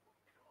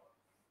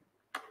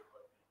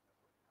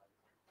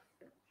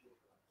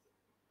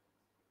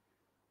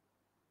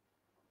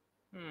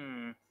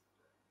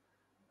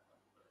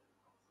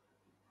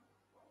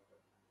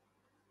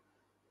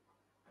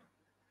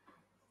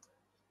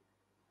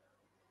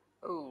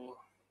 Oh.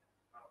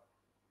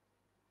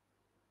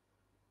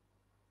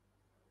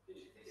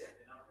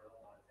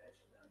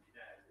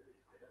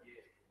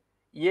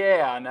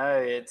 Yeah, I know.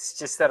 It's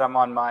just that I'm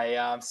on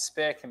my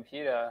spare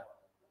computer.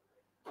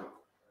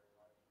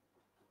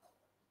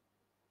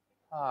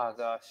 Oh,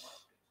 gosh.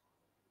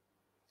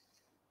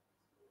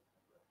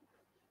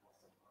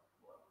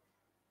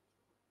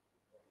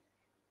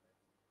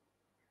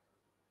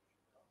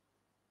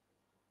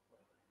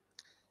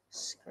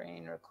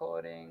 Screen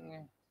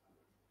recording.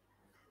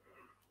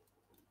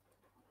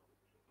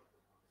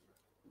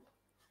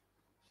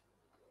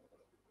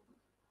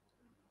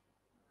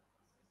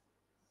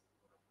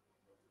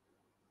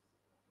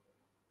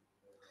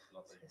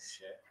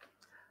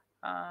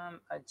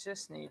 I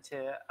just need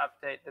to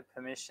update the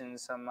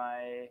permissions on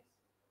my.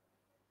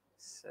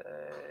 So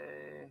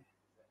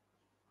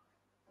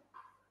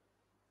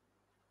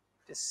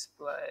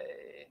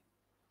display.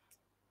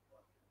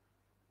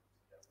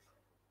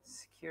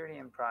 Security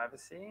and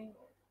privacy.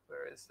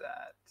 Where is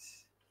that?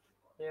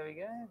 There we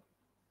go.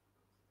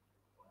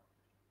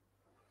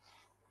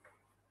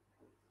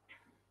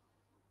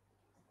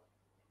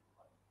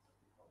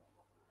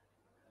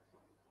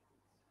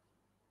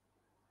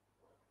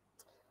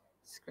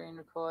 Screen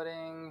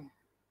recording.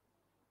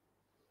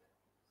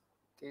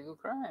 Google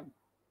Chrome.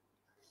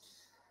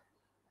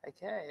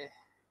 Okay.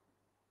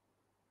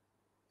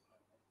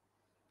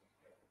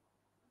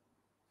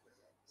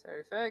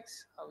 Sorry,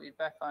 folks. I'll be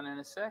back on in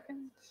a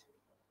second.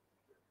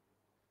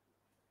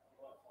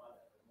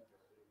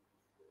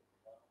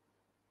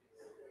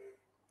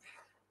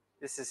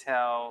 This is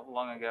how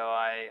long ago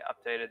I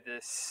updated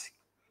this.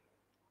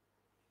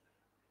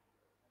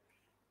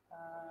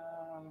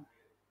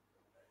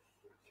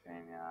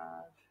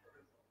 StreamYard.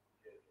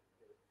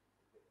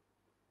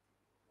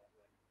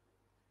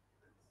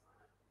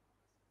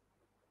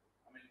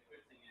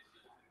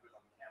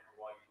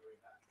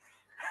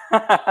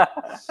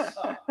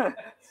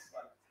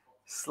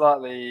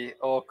 Slightly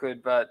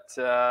awkward, but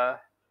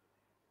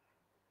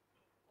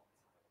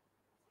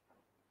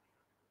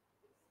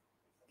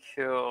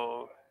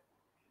cool.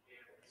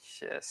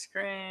 Share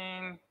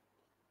screen.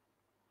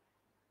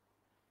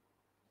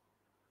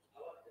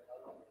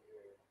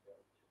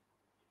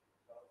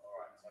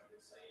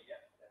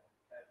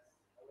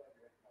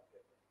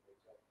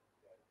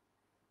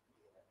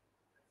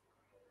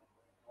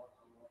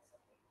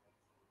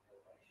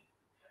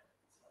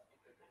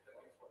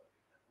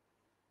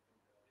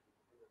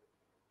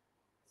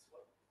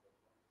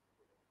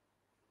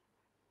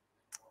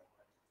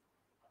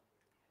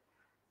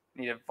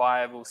 Need a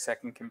viable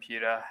second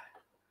computer.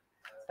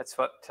 That's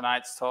what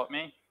tonight's taught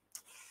me.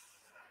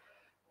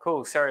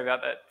 Cool, sorry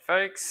about that,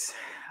 folks.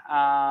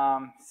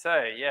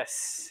 So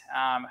yes,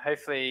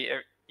 hopefully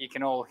you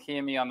can all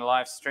hear me on the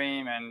live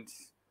stream, and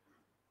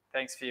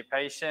thanks for your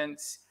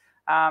patience.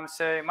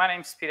 So my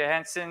name's Peter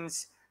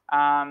Hanssens.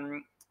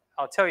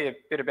 I'll tell you a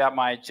bit about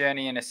my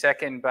journey in a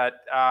second,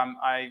 but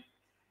I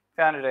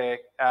founded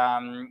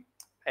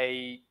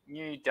a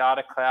new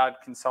data cloud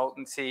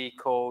consultancy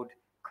called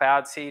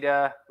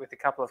cloudseeder with a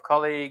couple of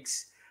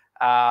colleagues.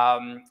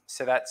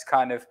 So that's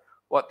kind of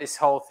what this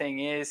whole thing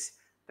is.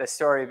 The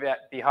story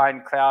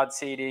behind cloud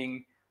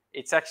seeding,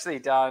 it's actually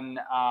done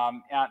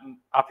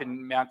up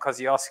in Mount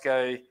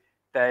Kosciuszko.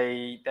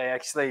 They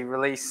actually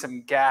release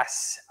some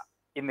gas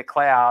in the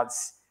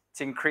clouds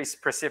to increase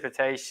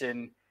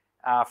precipitation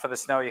for the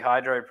Snowy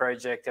Hydro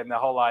project. And the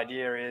whole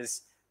idea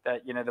is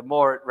that, you know, the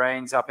more it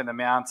rains up in the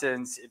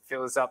mountains, it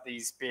fills up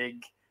these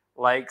big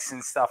lakes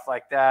and stuff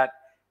like that.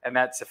 And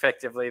that's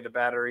effectively the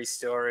battery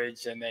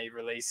storage, and they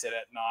release it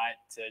at night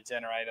to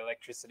generate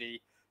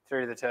electricity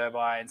through the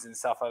turbines and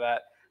stuff like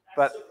that.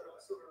 But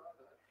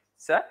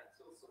so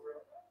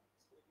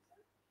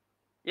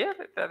yeah,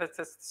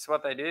 that's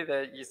what they do.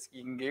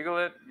 You can Google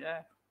it.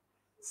 Yeah,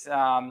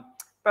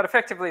 but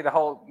effectively the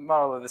whole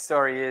moral of the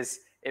story is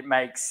it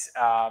makes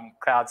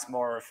clouds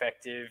more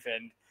effective,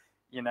 and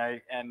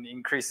and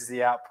increases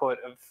the output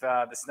of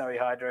the Snowy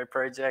Hydro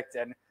project.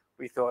 And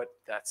we thought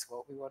that's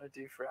what we want to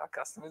do for our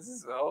customers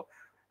as well.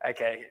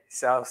 Okay,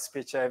 so I'll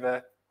switch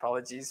over.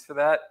 Apologies for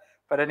that.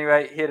 But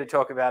anyway, here to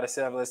talk about a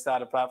serverless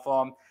data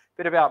platform. A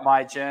bit about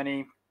my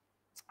journey.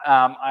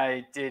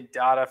 I did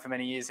data for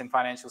many years in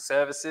financial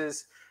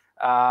services,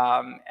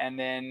 and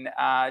then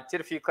did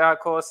a few cloud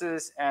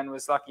courses, and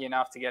was lucky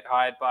enough to get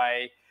hired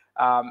by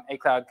a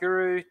cloud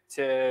guru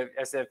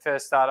as their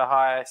first data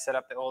hire, set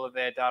up all of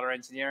their data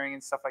engineering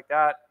and stuff like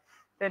that.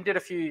 Then did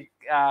a few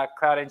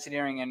cloud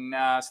engineering and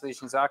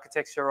solutions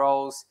architecture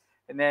roles,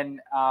 and then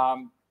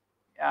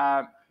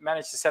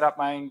managed to set up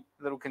my own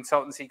little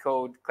consultancy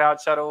called Cloud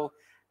Shuttle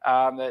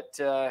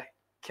that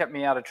kept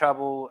me out of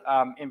trouble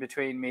in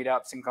between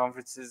meetups and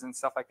conferences and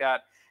stuff like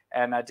that.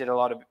 And I did a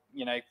lot of,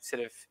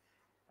 sort of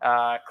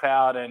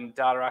cloud and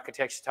data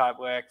architecture type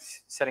work,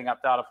 setting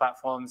up data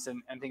platforms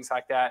and things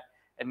like that.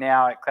 And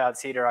now at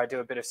cloudseeder, I do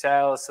a bit of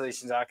sales,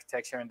 solutions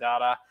architecture, and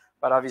data,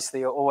 but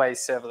obviously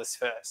always serverless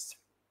first.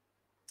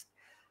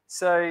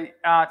 So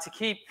to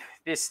keep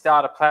this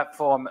data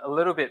platform a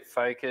little bit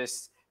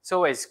focused, it's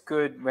always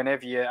good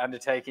whenever you're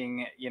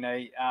undertaking,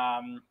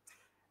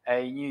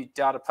 a new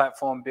data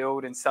platform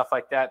build and stuff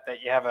like that,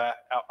 that you have a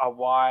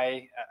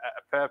why,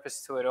 a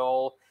purpose to it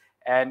all.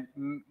 And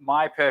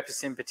my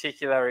purpose in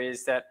particular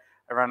is that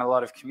I run a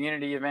lot of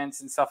community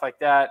events and stuff like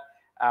that.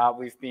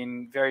 We've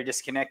been very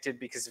disconnected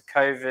because of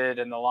COVID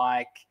and the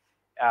like.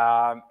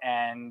 I've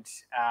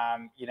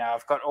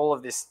got all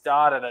of this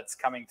data that's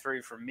coming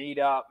through from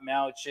Meetup,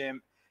 MailChimp,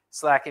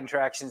 Slack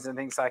interactions and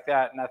things like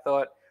that. And I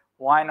thought,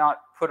 why not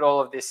put all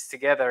of this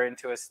together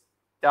into a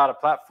data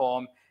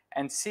platform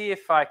and see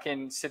if I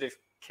can sort of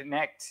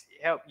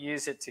help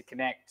use it to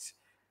connect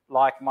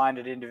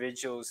like-minded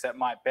individuals that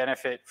might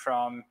benefit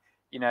from,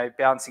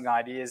 bouncing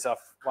ideas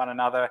off one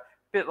another, a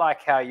bit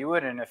like how you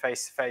would in a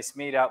face-to-face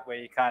meetup where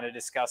you're kind of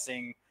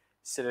discussing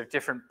sort of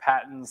different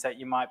patterns that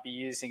you might be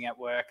using at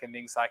work and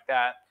things like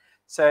that.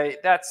 So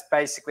that's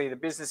basically the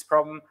business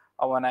problem.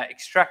 I want to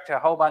extract a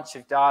whole bunch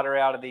of data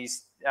out of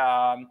these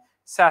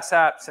SaaS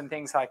apps and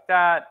things like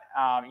that,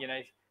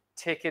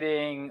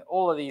 ticketing,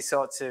 all of these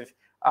sorts of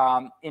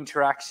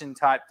interaction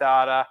type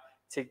data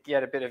to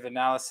get a bit of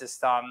analysis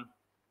done.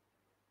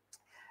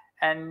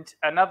 And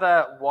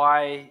another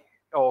why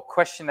or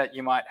question that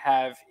you might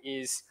have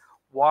is,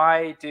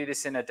 why do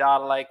this in a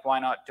data lake? Why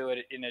not do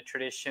it in a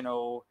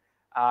traditional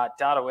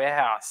data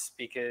warehouse?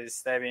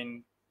 Because they've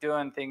been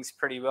doing things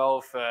pretty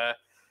well for,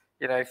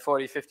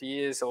 40, 50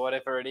 years or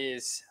whatever it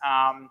is.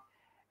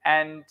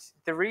 And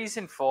the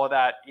reason for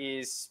that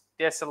is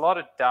there's a lot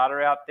of data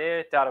out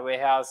there. Data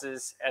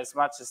warehouses, as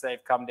much as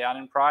they've come down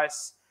in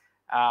price,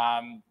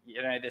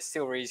 they're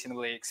still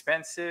reasonably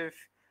expensive.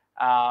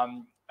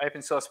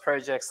 Open source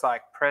projects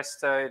like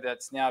Presto,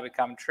 that's now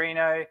become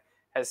Trino,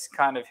 has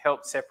kind of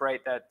helped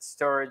separate that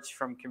storage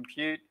from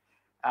compute,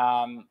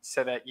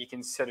 so that you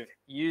can sort of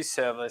use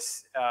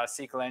serverless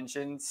SQL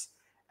engines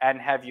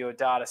and have your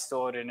data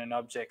stored in an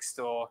object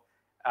store,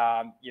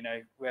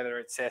 whether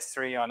it's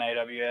S3 on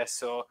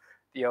AWS or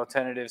the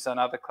alternatives on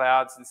other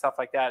clouds and stuff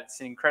like that.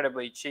 It's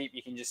incredibly cheap.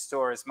 You can just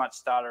store as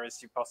much data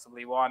as you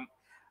possibly want.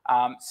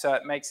 So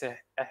it makes a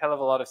hell of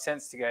a lot of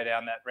sense to go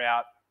down that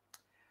route.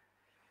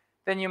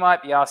 Then you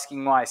might be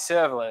asking, why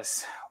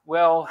serverless?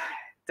 Well,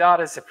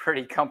 data is a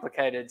pretty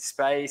complicated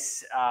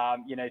space.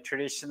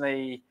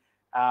 Traditionally,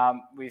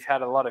 we've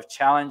had a lot of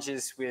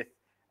challenges with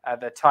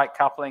the tight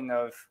coupling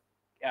of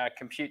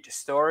compute to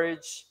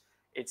storage.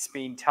 It's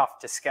been tough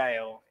to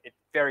scale. It's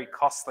very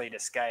costly to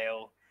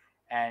scale.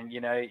 And,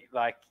 you go,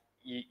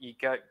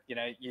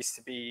 it used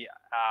to be,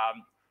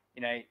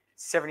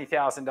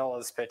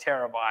 $70,000 per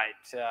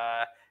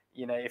terabyte.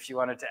 If you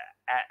wanted to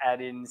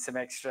add in some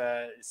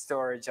extra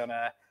storage on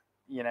a,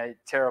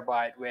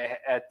 terabyte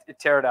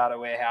Teradata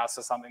warehouse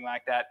or something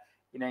like that,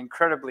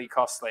 incredibly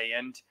costly.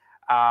 And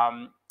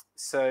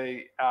so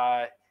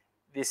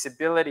this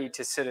ability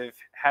to sort of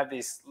have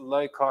this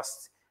low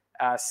cost,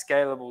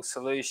 scalable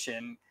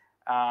solution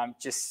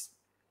just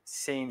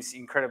seems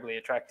incredibly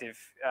attractive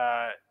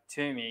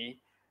to me,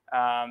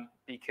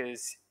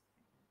 because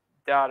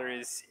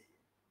data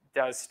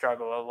does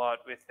struggle a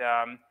lot with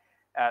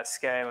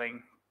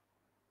scaling.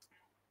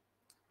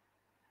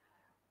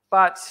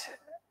 But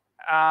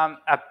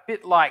a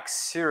bit like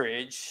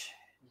sewage,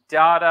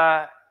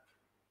 data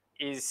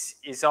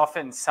is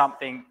often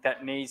something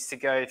that needs to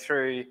go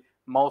through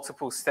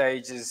multiple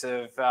stages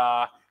of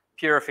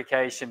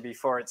purification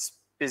before it's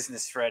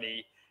business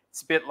ready.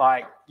 It's a bit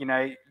like,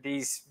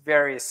 these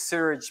various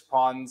sewage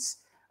ponds,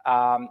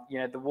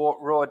 the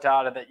raw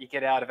data that you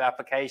get out of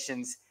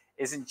applications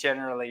isn't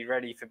generally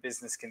ready for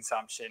business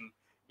consumption.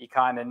 You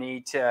kind of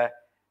need to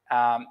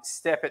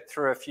step it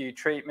through a few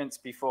treatments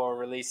before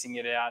releasing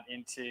it out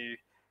into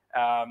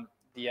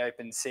the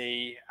open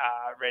sea,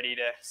 ready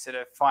to sort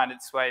of find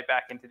its way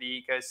back into the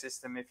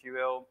ecosystem, if you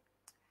will.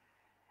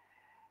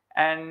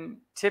 And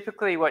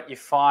typically what you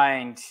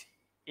find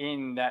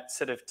in that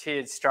sort of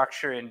tiered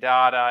structure in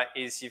data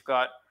is you've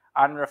got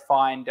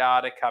unrefined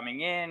data coming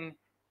in,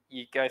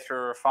 you go through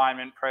a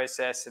refinement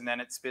process, and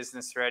then it's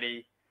business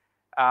ready.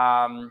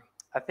 I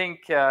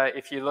think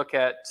if you look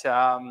at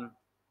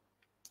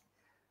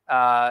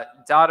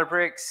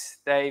Databricks,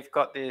 they've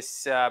got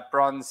this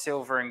bronze,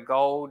 silver, and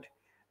gold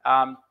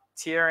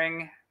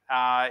tiering.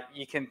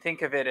 You can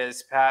think of it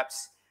as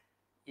perhaps,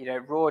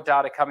 raw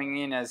data coming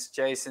in as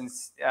JSON,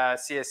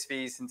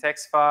 CSVs, and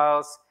text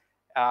files.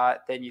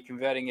 Then you're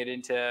converting it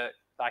into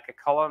like a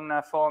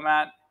columnar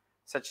format,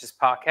 such as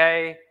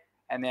Parquet,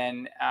 and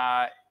then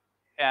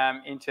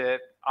into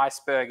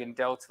Iceberg and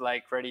Delta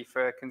Lake ready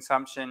for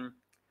consumption.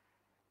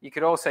 You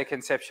could also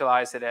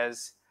conceptualize it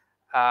as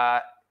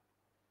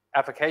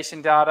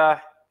application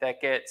data that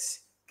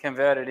gets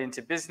converted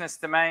into business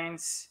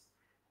domains,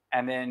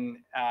 and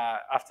then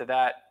after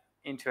that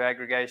into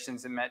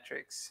aggregations and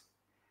metrics.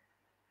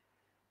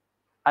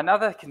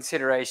 Another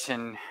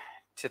consideration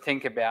to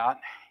think about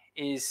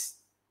is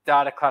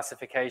data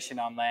classification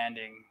on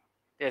landing.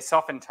 There's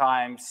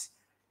oftentimes,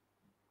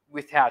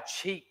 with how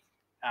cheap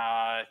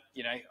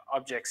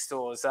object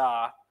stores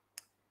are,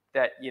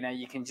 that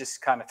you can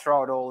just kind of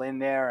throw it all in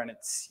there and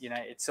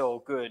it's all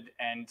good.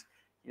 And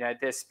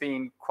there's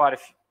been quite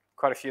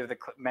a few of the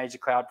major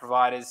cloud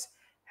providers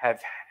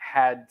have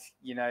had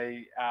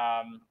I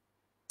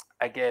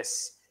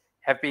guess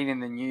have been in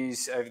the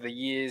news over the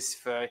years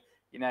for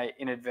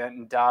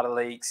inadvertent data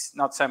leaks,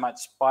 not so much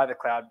by the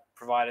cloud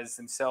providers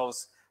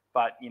themselves,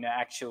 but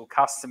actual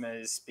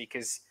customers,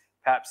 because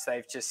perhaps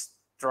they've just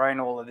thrown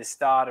all of this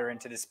data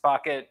into this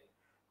bucket,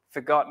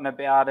 forgotten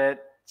about it,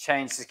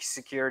 changed the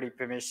security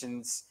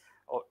permissions,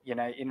 or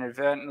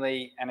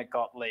inadvertently, and it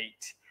got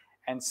leaked.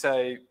 And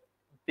so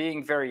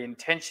being very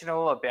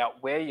intentional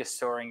about where you're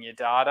storing your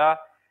data,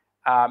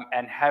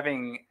 and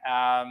having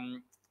a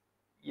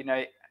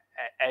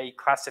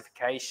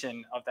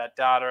classification of that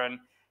data. And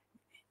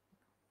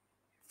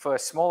for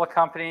smaller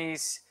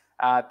companies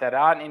that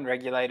aren't in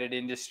regulated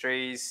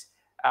industries,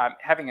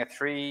 having a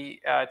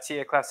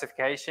three-tier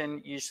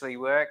classification usually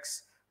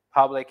works: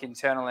 public,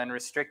 internal, and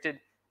restricted.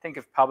 Think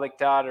of public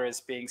data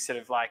as being sort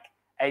of like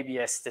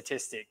ABS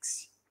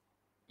statistics.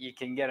 You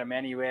can get them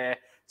anywhere,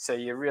 so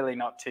you're really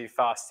not too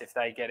fussed if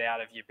they get out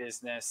of your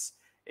business.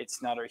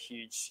 It's not a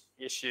huge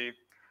issue.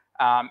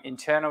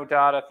 Internal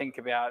data, think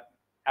about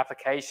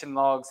application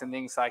logs and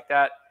things like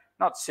that.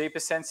 Not super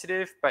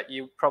sensitive, but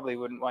you probably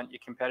wouldn't want your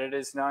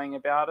competitors knowing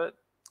about it.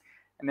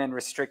 And then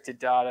restricted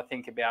data,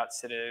 think about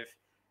sort of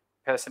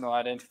personal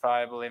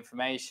identifiable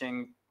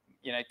information,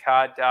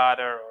 card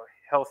data or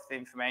health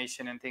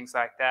information and things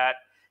like that.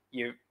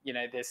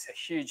 There's a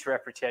huge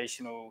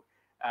reputational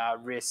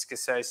risk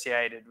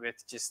associated with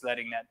just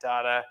letting that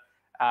data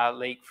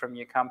leak from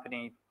your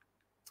company.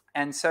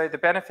 And so the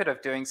benefit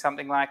of doing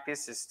something like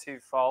this is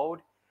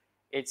twofold.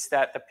 It's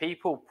that the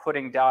people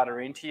putting data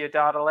into your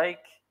data lake,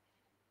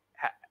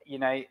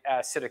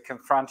 sort of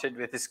confronted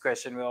with this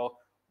question, well,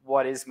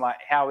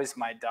 how is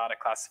my data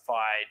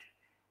classified?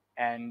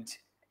 And,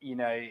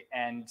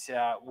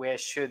 where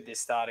should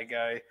this data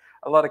go?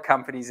 A lot of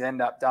companies end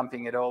up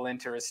dumping it all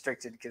into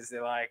restricted because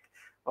they're like,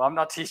 well, I'm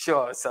not too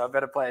sure, so I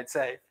better play it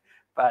safe.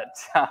 But,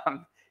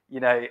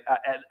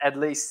 at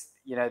least,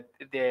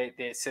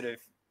 they're sort of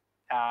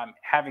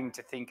having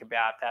to think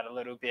about that a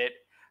little bit.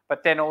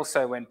 But then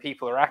also when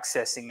people are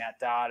accessing that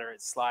data,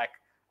 it's like,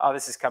 oh,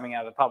 this is coming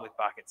out of the public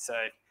bucket. So,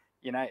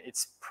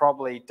 it's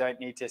probably don't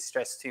need to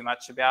stress too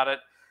much about it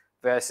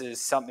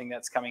versus something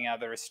that's coming out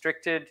of the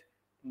restricted,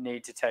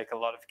 need to take a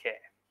lot of care.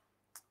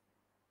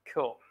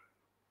 Cool.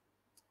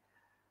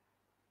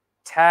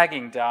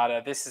 Tagging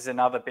data, this is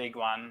another big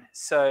one.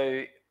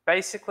 So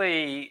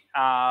basically,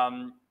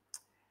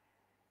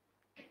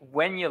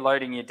 when you're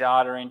loading your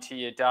data into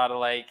your data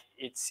lake,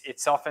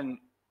 it's often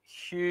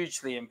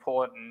hugely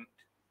important,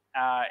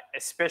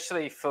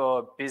 especially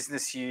for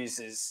business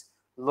users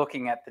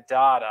looking at the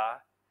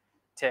data,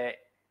 to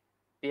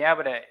be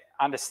able to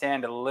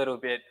understand a little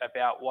bit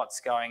about what's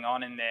going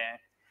on in there.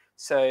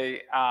 So,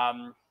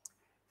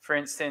 for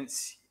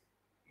instance,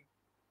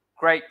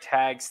 great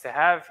tags to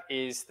have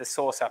is the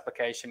source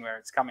application where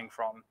it's coming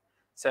from.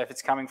 So if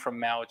it's coming from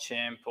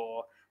MailChimp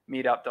or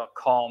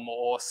meetup.com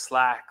or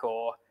Slack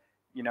or,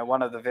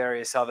 one of the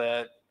various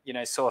other,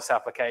 source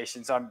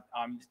applications, I'm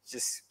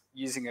just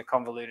using a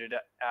convoluted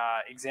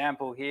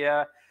example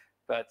here,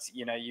 but,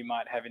 you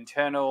might have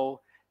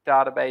internal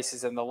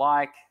databases and the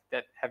like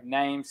that have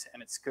names,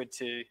 and it's good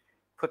to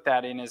put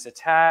that in as a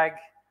tag.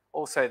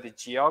 Also the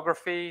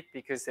geography,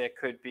 because there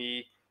could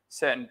be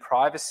certain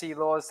privacy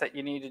laws that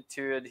you needed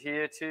to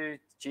adhere to,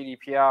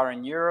 GDPR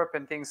in Europe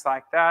and things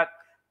like that.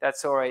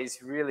 That's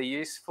always really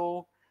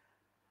useful.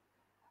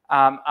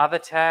 Other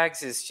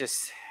tags is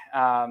just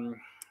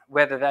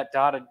whether that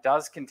data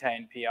does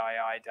contain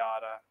PII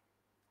data.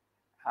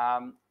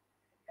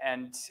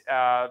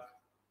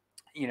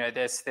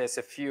 There's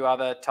a few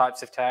other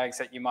types of tags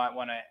that you might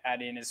want to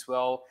add in as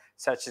well,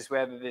 such as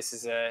whether this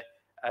is a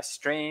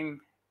stream,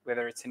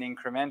 whether it's an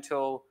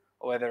incremental,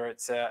 or whether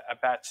it's a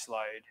batch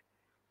load.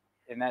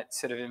 And that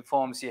sort of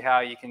informs you how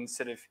you can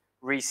sort of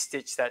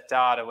restitch that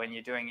data when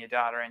you're doing your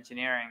data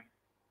engineering.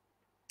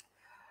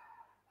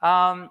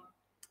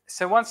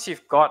 So once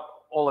you've got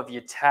all of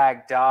your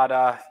tag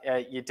data,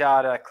 your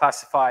data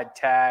classified,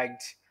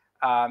 tagged,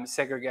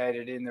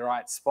 segregated in the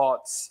right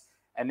spots,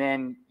 and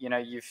then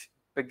you've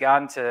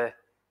begun to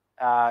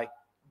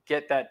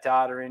get that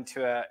data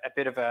into a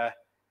bit of a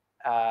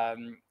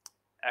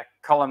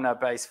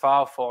columnar-based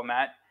file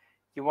format,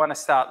 you want to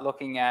start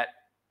looking at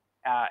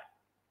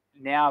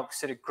now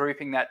sort of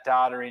grouping that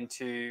data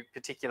into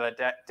particular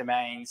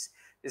domains.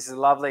 This is a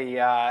lovely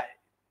town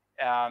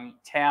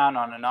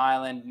on an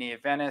island near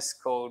Venice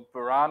called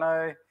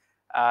Burano.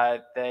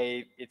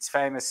 It's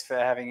famous for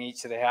having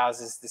each of the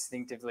houses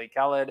distinctively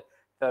colored.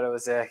 Thought it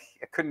was I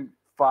couldn't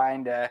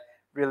find a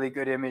really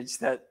good image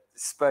that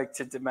spoke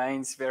to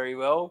domains very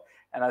well,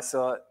 and I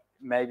thought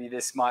maybe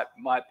this might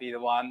be the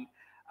one.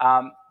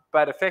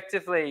 But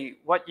effectively,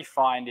 what you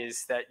find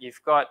is that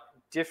you've got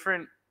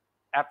different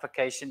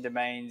application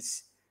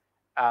domains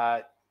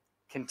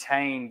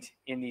contained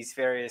in these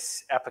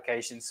various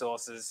application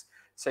sources.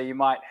 So you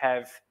might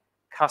have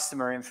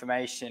customer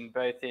information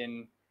both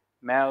in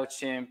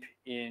MailChimp,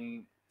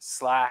 in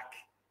Slack,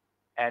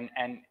 and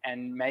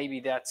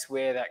maybe that's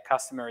where that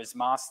customer is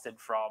mastered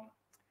from.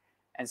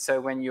 And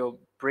so when you're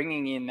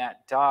bringing in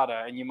that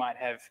data, and you might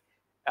have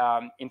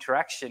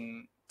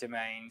interaction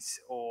domains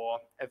or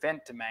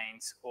event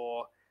domains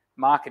or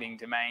marketing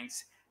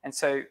domains. And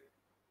so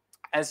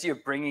as you're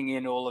bringing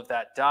in all of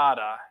that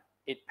data,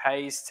 it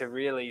pays to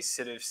really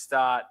sort of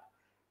start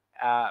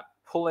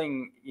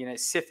pulling,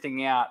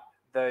 sifting out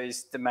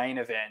those domain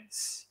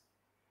events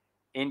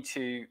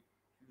into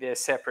their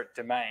separate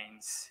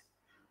domains.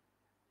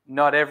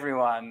 Not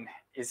everyone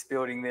is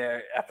building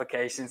their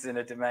applications in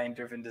a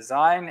domain-driven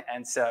design,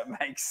 and so it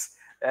makes,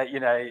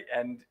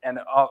 and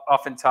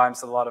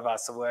oftentimes a lot of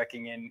us are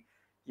working in,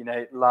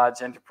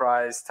 large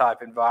enterprise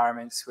type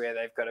environments where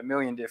they've got a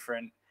million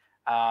different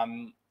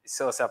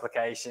source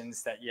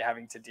applications that you're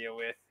having to deal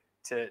with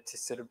to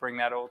sort of bring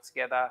that all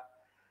together.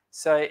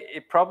 So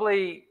it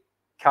probably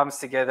comes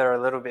together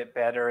a little bit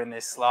better in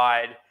this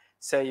slide.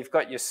 So you've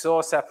got your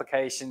source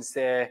applications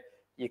there,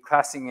 you're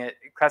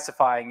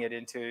classifying it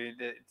into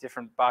the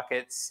different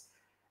buckets.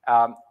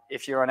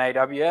 If you're on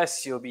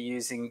AWS, you'll be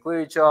using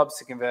glue jobs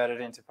to convert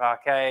it into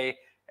Parquet,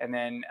 and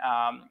then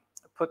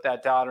put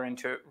that data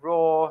into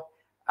raw.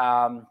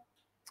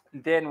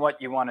 Then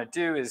what you want to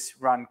do is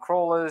run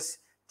crawlers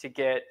to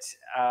get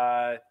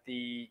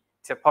the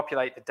to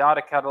populate the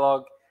data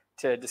catalog,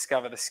 to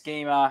discover the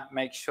schema,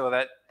 make sure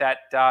that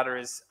that data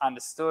is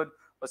understood,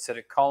 what sort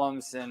of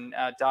columns and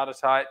data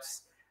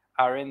types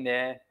are in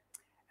there.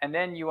 And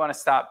then you want to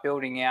start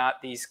building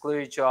out these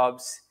glue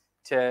jobs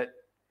to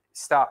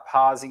start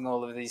parsing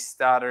all of these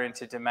data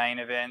into domain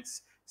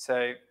events.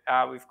 So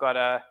we've got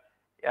a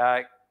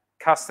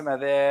customer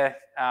there,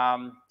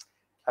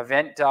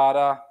 event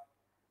data,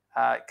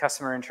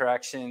 customer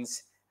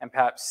interactions, and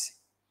perhaps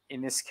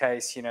in this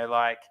case,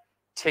 like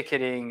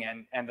ticketing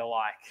and the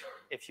like,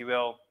 if you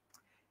will.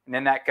 And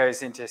then that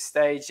goes into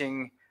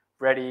staging,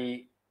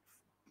 ready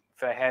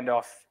for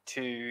handoff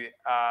to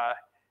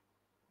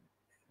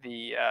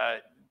the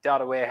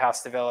data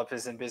warehouse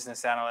developers and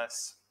business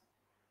analysts.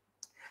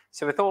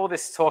 So with all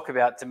this talk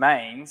about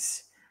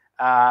domains,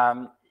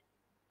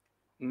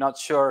 not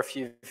sure if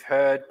you've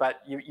heard,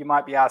 but you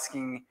might be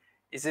asking,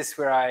 is this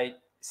where I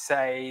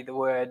say the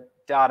word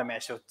data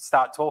mesh or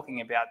start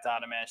talking about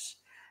data mesh?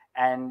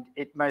 And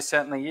it most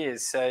certainly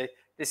is. So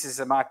this is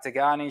Mark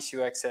Degani. She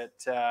works at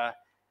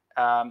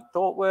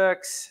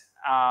ThoughtWorks,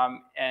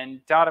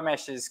 and data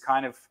mesh is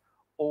kind of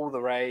all the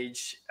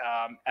rage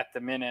at the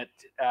minute.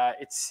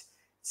 It's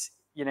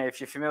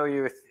if you're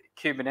familiar with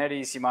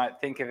Kubernetes, you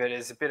might think of it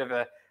as a bit of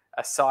a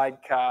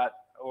sidecar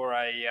or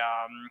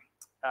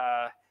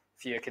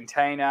for your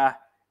container,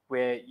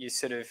 where you're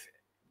sort of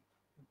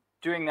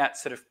doing that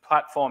sort of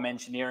platform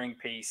engineering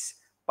piece,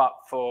 but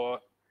for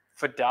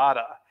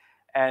data.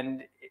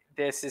 And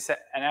there's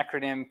an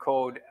acronym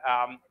called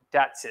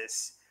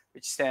DATSIS,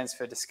 which stands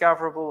for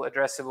Discoverable,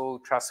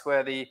 Addressable,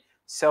 Trustworthy,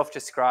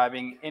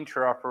 Self-Describing,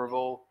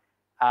 Interoperable,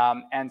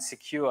 and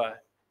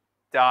Secure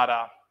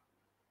Data.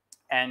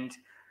 And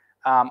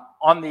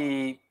in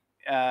the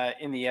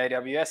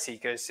AWS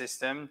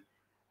ecosystem,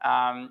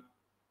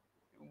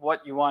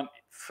 what you want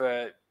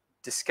for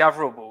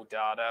discoverable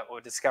data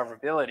or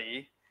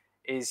discoverability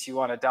is you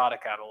want a data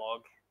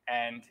catalog.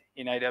 And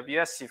in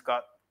AWS, you've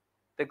got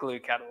the glue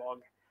catalog.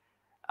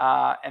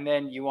 And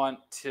then you want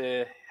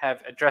to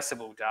have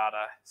addressable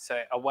data,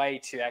 so a way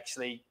to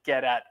actually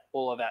get at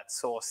all of that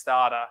source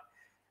data.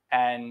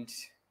 And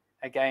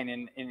again,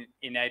 in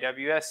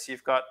AWS,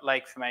 you've got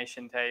lake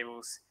formation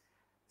tables.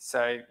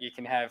 So you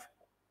can have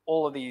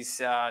all of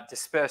these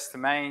dispersed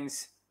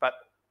domains, but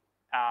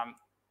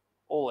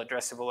all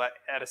addressable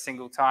at a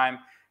single time,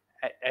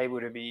 able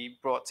to be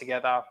brought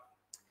together.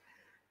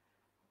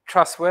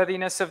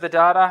 Trustworthiness of the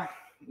data.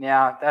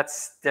 Now,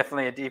 that's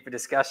definitely a deeper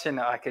discussion.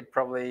 I could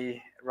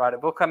probably write a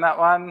book on that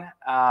one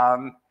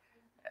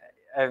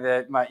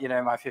over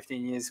my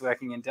 15 years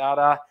working in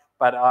data,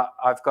 but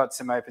I've got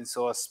some open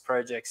source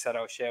projects that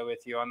I'll share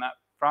with you on that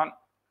front.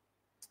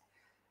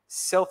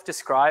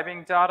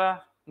 Self-describing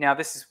data. Now,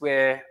 this is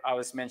where I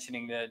was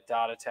mentioning the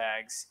data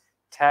tags.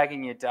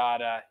 Tagging your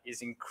data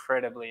is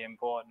incredibly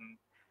important,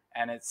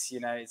 and it's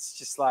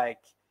just like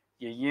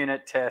your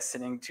unit tests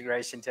and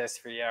integration tests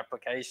for your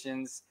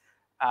applications.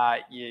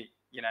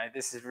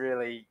 This is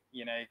really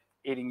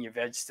eating your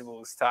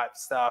vegetables type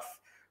stuff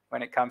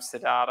when it comes to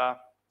data.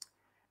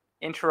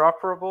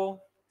 Interoperable,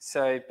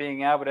 so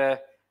being able to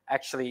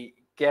actually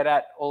get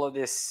at all of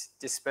this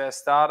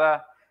dispersed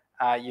data.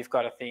 You've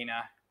got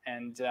Athena,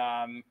 and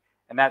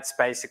that's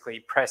basically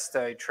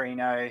Presto,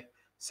 Trino.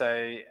 So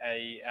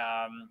a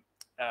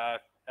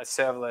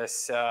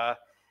serverless,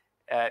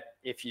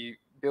 if you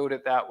build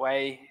it that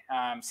way,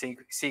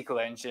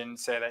 SQL engine,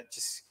 so that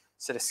just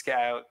sort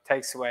of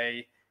takes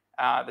away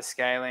the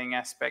scaling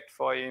aspect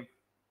for you.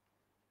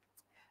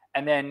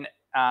 And then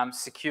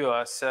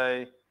secure.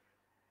 So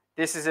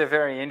this is a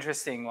very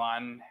interesting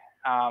one,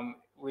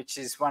 which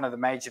is one of the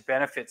major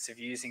benefits of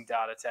using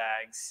data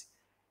tags,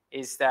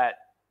 is that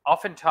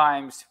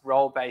oftentimes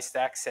role-based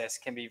access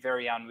can be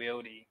very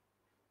unwieldy.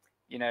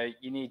 You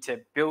need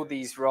to build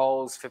these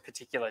roles for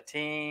particular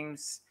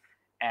teams,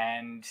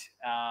 and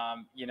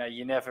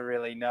you never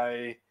really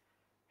know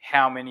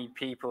how many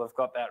people have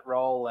got that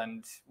role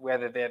and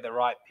whether they're the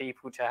right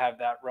people to have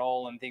that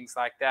role and things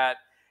like that.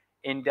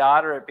 In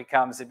data, it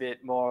becomes a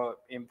bit more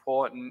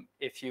important,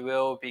 if you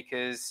will,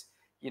 because,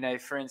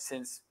 for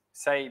instance,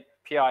 say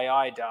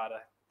PII data,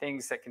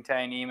 things that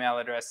contain email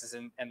addresses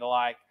and the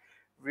like,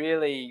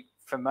 really,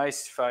 for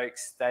most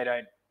folks,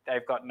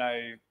 they've got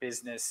no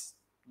business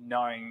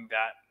knowing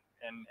that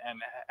and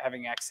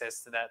having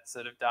access to that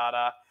sort of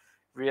data.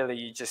 Really,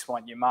 you just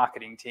want your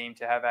marketing team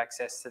to have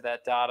access to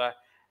that data.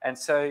 And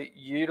so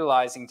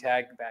utilizing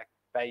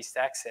tag-based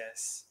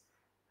access,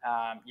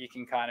 you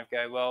can kind of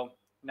go, well,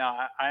 no,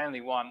 I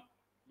only want,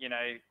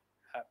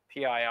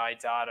 PII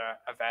data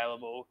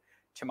available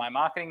to my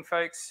marketing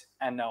folks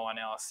and no one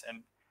else.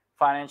 And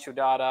financial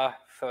data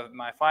for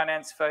my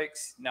finance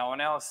folks, no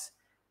one else.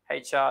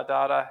 HR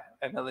data,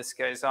 and the list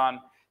goes on.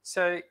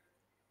 So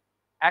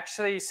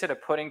actually sort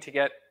of putting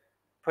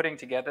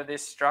together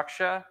this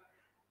structure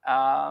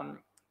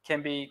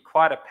can be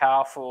quite a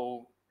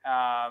powerful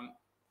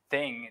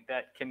thing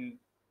that can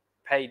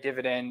pay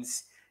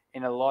dividends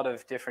in a lot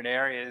of different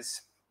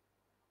areas.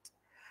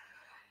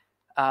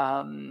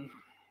 And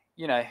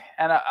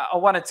I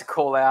wanted to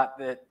call out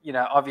that,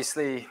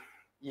 obviously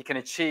you can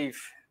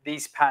achieve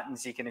these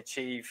patterns. You can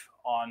achieve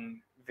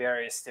on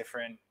various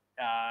different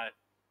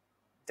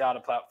data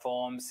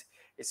platforms.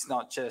 It's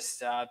not just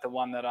the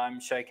one that I'm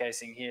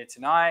showcasing here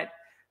tonight,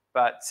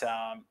 but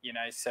you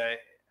know, so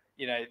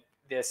you know,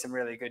 there's some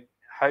really good,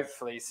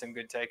 hopefully, some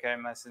good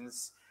take-home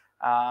lessons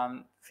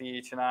for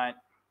you tonight.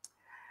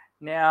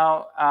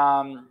 Now,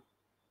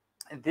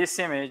 this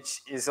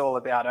image is all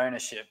about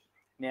ownership.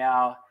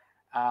 Now,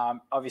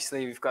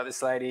 obviously, we've got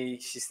this lady.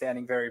 She's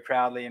standing very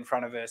proudly in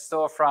front of her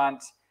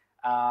storefront,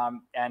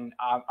 and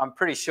I'm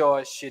pretty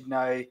sure she'd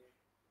know,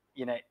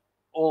 you know,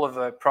 all of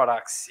the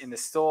products in the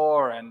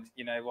store, and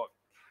you know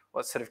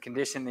what sort of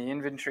condition the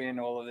inventory and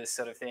all of this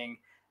sort of thing.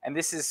 And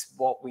this is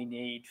what we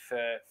need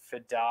for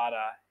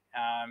data.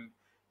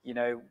 You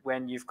know,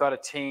 when you've got a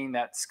team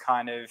that's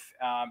kind of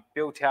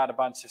built out a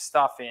bunch of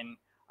stuff in,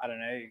 I don't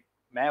know,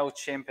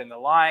 MailChimp and the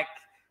like,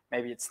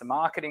 maybe it's the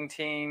marketing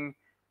team,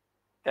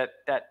 that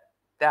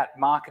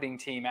marketing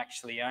team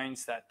actually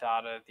owns that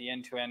data, the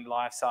end-to-end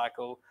life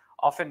cycle.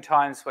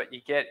 Oftentimes what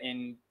you get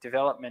in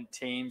development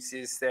teams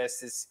is there's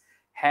this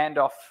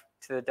handoff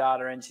to the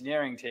data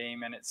engineering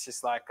team, and it's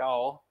just like,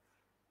 oh,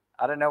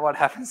 I don't know what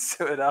happens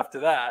to it after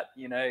that,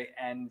 you know.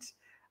 And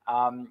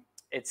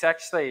it's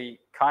actually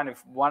kind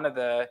of one of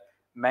the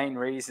main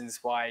reasons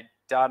why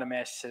data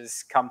mesh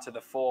has come to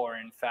the fore,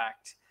 in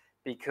fact,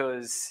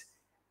 because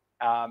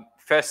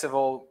first of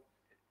all,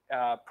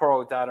 poor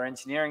old data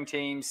engineering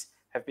teams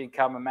have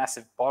become a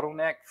massive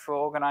bottleneck for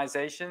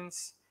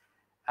organizations,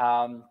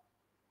 and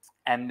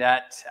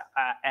that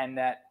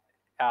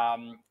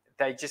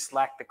they just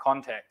lack the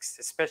context,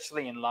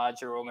 especially in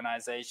larger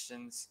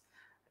organizations.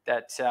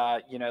 That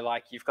you know,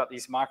 like you've got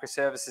these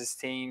microservices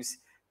teams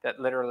that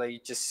literally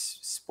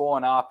just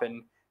spawn up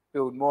and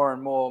build more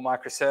and more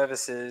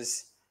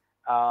microservices,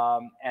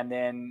 and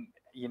then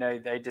you know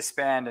they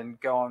disband and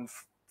go on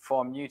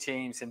form new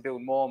teams and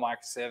build more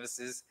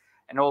microservices,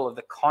 and all of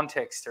the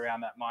context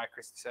around that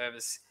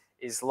microservice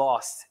is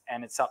lost,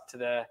 and it's up to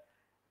the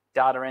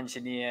data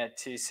engineer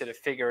to sort of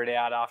figure it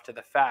out after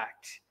the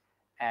fact,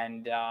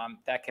 and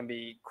that can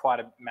be quite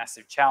a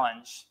massive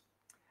challenge.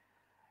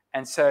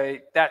 And so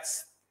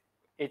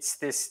it's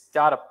this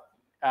data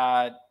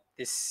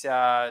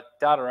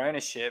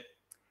ownership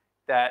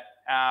that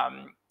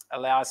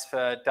allows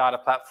for data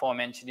platform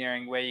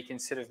engineering, where you can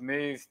sort of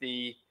move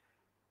the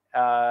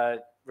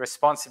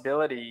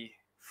responsibility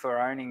for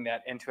owning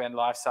that end-to-end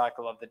life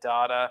cycle of the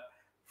data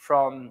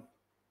from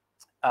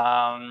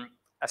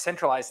a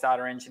centralized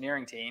data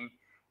engineering team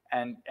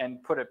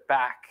and put it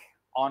back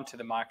onto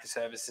the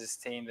microservices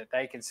team, that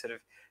they can sort of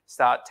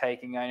start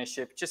taking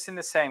ownership, just in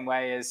the same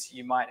way as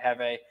you might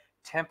have a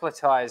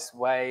templatized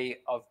way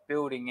of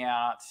building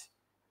out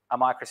a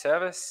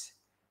microservice.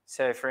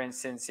 So for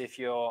instance, if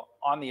you're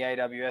on the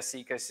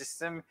AWS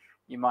ecosystem,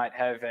 you might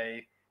have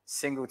a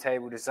single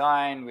table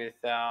design with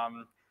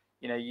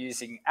you know,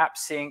 using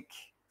AppSync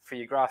for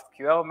your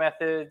GraphQL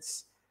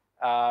methods,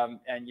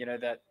 and you know,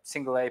 that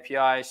single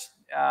API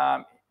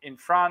in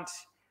front,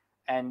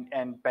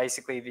 and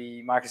basically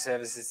the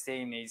microservices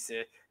team needs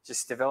to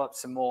just develop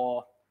some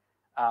more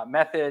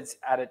methods,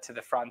 add it to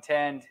the front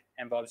end,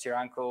 and Bob's your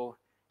uncle,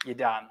 you're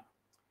done.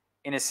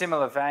 In a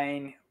similar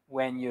vein,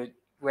 when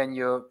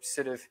you're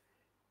sort of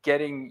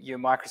getting your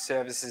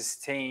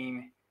microservices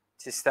team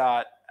to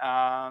start,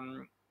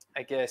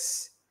 I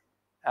guess,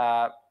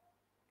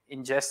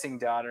 ingesting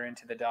data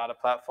into the data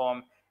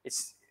platform,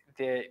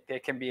 there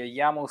can be a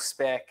YAML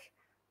spec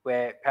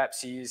where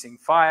perhaps you're using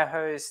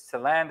Firehose to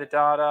land the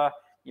data.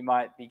 You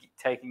might be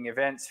taking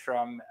events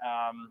from,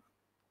 I've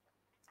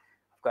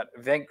got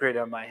Event Grid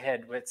on my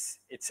head.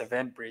 It's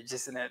Event Bridge,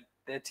 isn't it?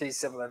 They're too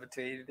similar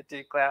between the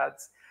two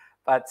clouds.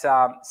 But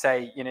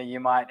say, you know, you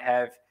might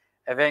have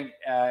Event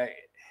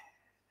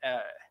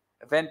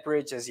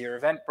Bridge as your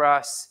event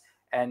bus,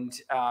 and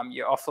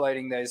you're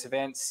offloading those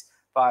events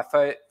via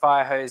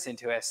Firehose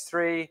into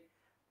S3.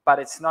 But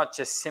it's not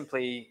just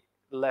simply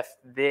left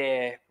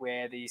there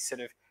where the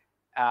sort of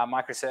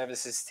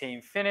microservices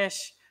team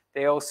finish.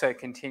 They also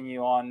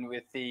continue on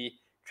with the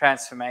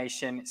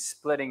transformation,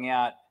 splitting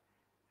out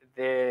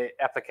their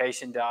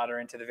application data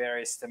into the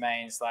various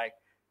domains, like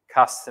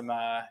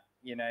customer,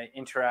 you know,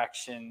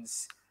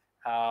 interactions,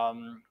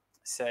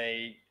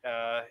 say,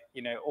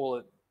 you know, all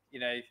of, you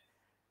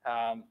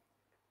know,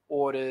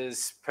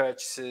 orders,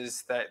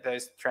 purchases,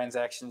 those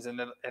transactions, and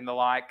the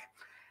like,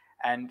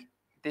 and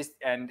this,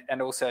 and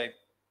also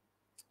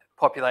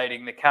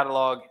populating the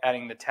catalog,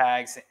 adding the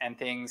tags and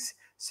things.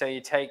 So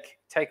you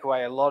take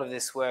away a lot of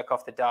this work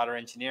off the data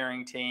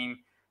engineering team,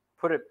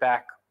 put it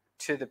back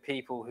to the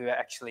people who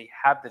actually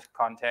have the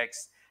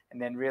context,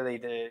 and then really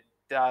the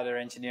data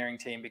engineering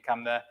team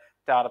become the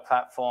data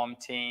platform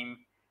team.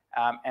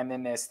 And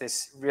then there's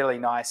this really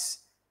nice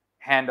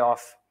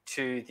handoff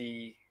to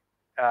the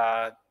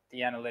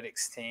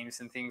analytics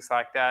teams and things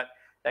like that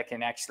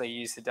can actually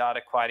use the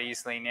data quite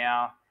easily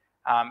now,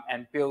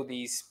 and build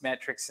these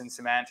metrics and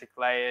semantic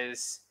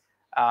layers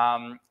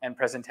and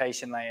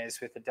presentation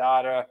layers with the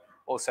data,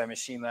 also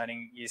machine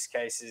learning use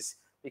cases.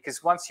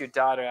 Because once your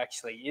data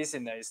actually is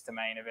in those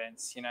domain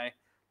events, you know,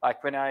 Like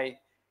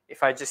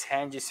if I just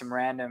hand you some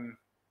random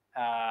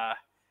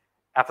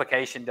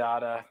application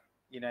data,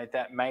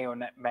 that may or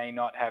may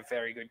not have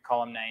very good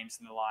column names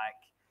and the like,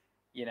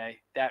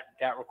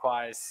 that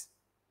requires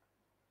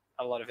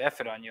a lot of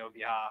effort on your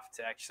behalf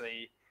to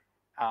actually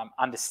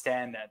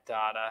understand that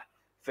data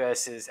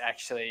versus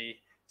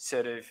actually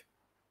sort of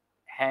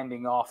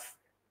handing off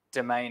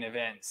domain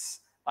events.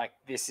 Like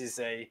this is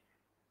a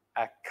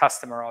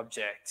customer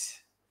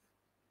object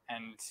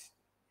and,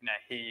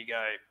 here you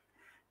go,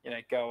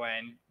 go away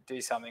and do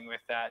something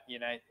with that.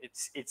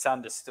 It's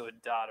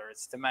understood data,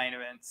 it's domain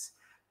events.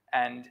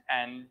 And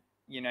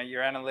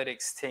your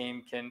analytics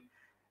team can,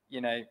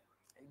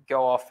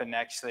 go off and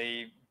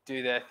actually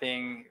do their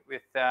thing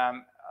with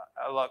a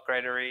lot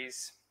greater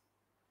ease.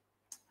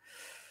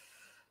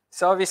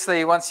 So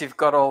obviously, once you've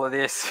got all of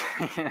this,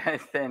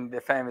 then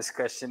the famous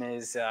question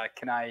is,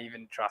 can I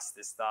even trust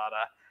this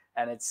data?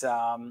 And it's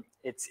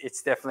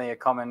definitely a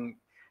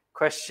common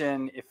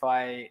question. If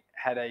I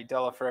had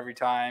 $1 for every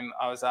time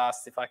I was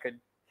asked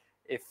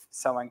if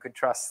someone could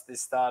trust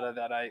this data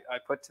that I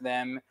put to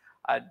them,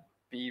 I'd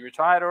be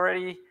retired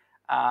already.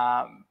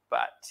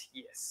 But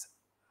yes,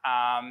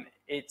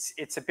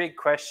 it's a big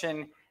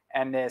question,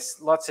 and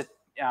there's lots of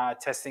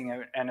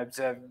testing and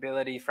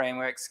observability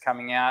frameworks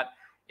coming out.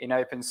 In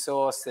open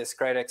source, there's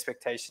Great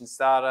Expectations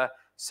data,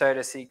 Soda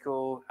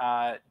SQL,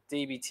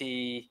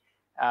 DBT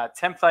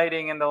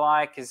templating and the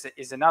like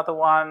is another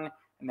one.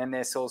 And then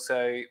there's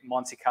also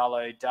Monte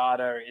Carlo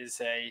data is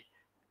a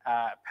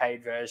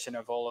paid version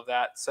of all of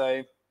that.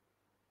 So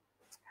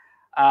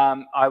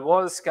I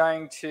was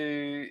going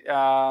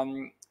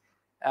to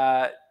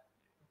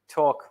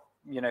talk,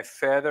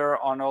 further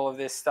on all of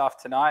this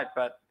stuff tonight,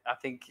 but I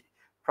think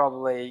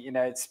probably,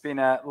 it's been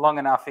a long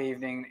enough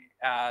evening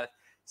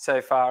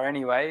so far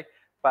anyway,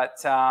 but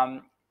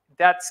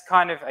that's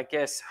kind of, I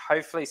guess,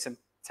 hopefully some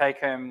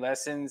take-home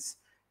lessons.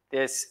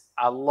 There's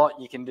a lot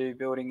you can do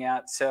building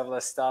out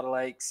serverless data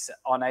lakes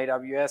on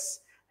AWS,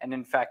 and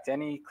in fact,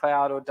 any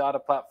cloud or data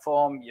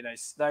platform.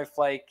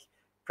 Snowflake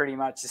pretty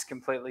much is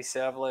completely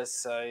serverless.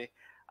 So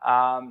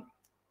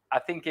I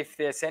think if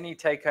there's any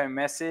take-home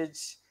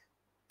message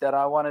that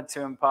I wanted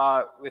to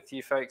impart with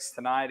you folks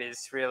tonight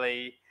is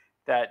really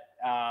that,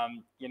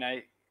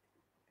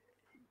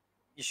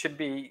 you should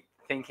be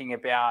thinking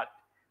about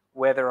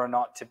whether or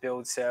not to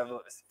build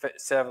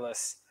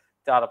serverless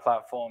data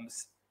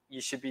platforms.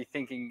 You should be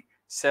thinking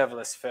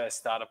serverless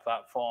first data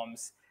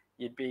platforms.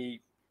 You'd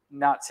be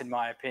nuts, in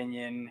my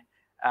opinion,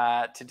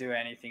 to do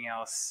anything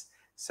else.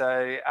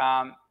 So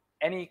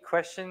any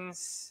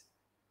questions?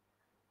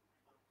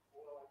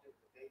 What I do with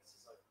events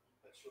is I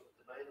make sure the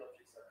domain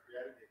objects are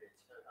creating the events.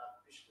 You don't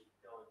artificially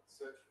go and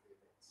search for the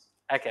events.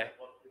 Okay. So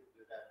a lot of people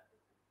do that.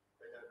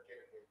 They don't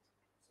get event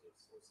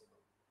sort of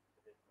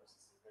event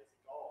processes. They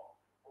think, oh,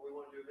 we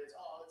want to do events.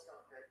 Oh, let's go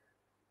and create them.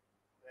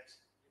 But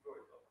actually, you've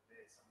already got them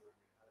there somewhere in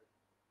your code.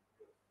 You've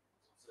got to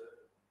observe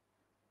it.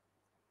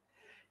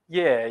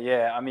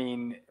 Yeah. I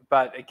mean,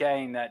 but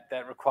again,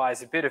 that requires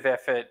a bit of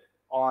effort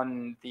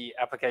on the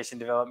application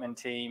development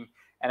team,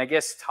 and I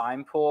guess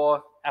time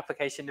poor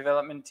application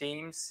development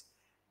teams.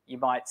 You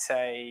might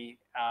say,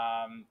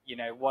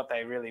 what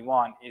they really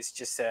want is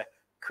just a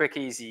quick,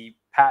 easy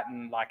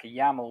pattern, like a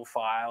YAML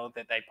file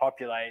that they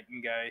populate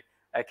and go,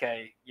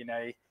 okay,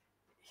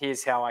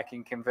 here's how I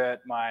can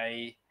convert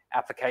my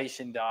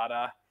application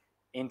data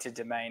into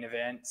domain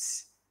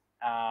events,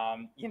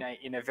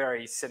 in a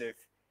very sort of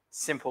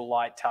simple,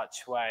 light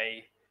touch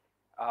way.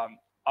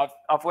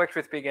 I've worked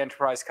with big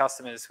enterprise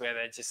customers where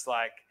they're just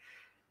like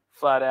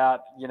flat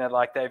out,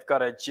 like they've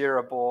got a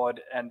Jira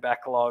board and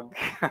backlog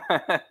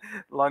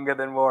longer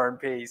than War and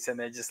Peace, and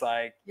they're just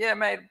like, yeah,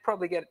 mate,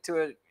 probably get to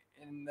it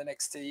in the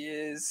next 2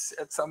 years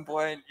at some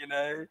point,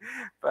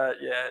 but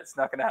yeah, it's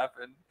not going to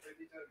happen.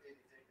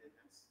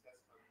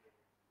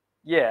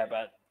 Yeah,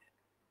 but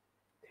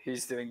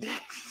who's doing DBT?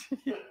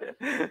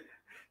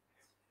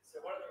 So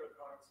one of the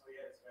requirements we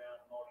have is around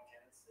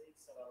multi-tenancy.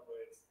 So in other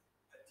words,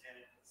 a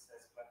tenant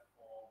SaaS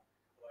platform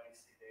will only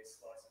see their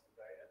slice of the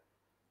data.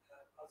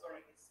 I was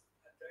wondering, is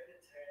a data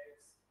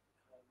tags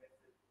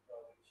method by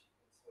which you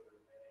can sort of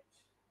manage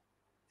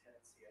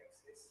tenancy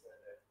access so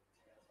that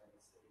tenants only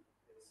see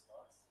their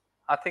slice?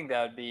 I think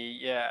that'd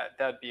be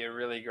a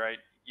really great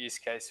use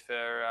case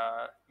for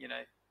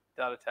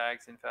data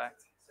tags. In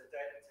fact. So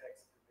data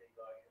tags could be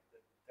like at the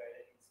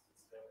data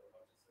instance level,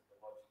 not just at the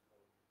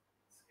logical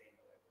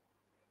schema level.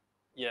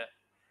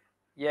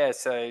 Yeah.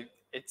 So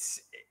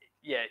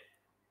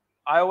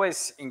I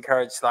always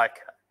encourage, like,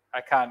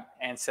 I can't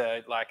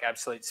answer like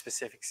absolute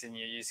specifics in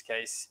your use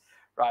case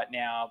right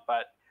now,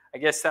 but I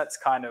guess that's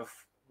kind of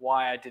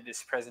why I did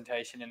this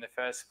presentation in the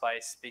first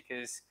place,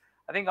 because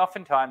I think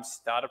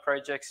oftentimes data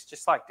projects,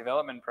 just like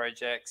development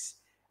projects,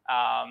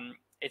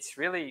 it's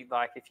really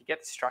like if you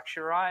get the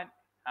structure right,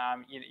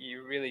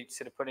 you really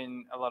sort of put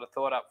in a lot of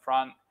thought up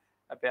front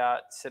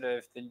about sort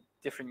of the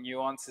different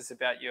nuances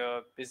about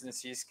your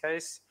business use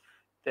case,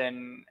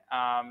 then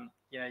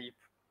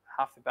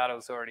half the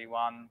battle's already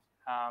won.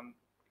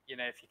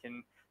 If you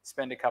can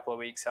spend a couple of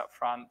weeks up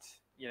front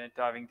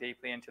diving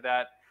deeply into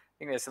that. I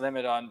think there's a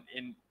limit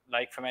in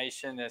lake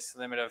formation. There's a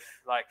limit of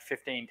like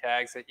 15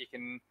 tags that you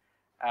can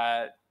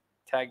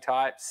tag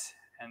types,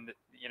 and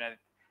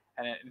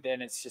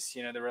then it's just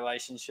the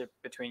relationship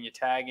between your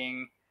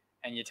tagging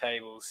and your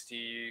tables. Do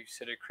you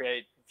sort of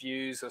create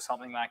views or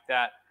something like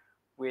that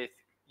with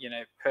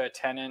per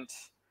tenant,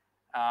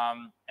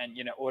 and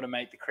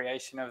automate the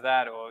creation of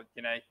that, or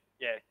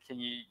can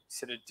you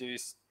sort of do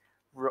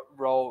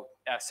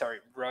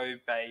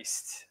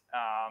row-based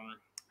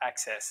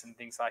access and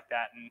things like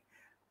that? And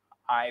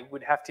I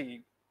would have to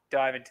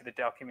dive into the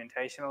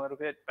documentation a little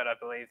bit, but I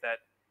believe that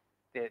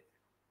there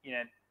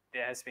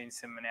has been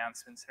some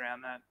announcements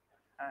around that.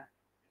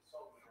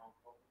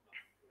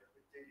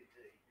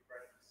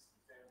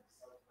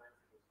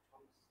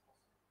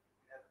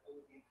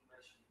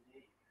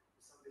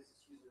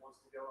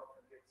 Wants to go up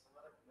and get some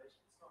other information,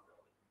 it's not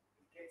relevant.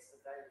 It gets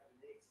the data it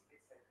needs, it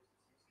gets that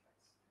business use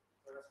case.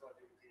 So that's why I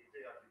do with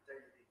DD, I do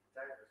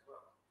data as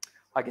well.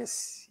 I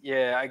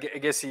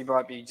guess you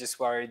might be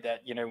just worried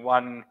that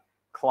one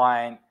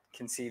client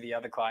can see the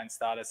other client's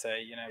data, so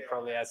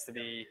probably has to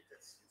be.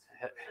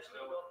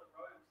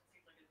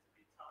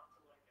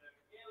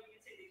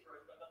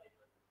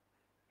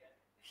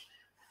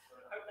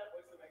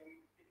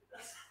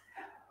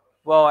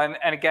 Well, and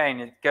again,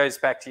 it goes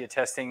back to your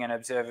testing and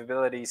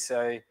observability.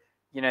 So,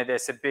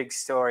 there's a big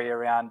story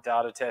around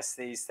data tests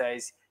these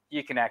days.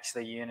 You can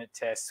actually unit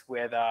test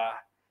whether,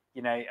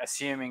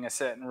 assuming a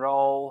certain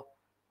role,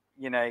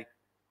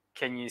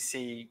 can you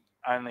see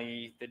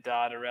only the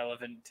data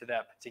relevant to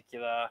that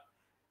particular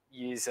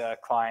user,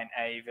 client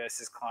A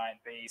versus client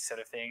B sort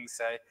of thing.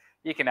 So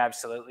you can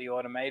absolutely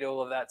automate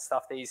all of that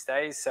stuff these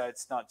days. So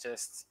it's not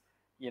just,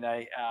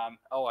 I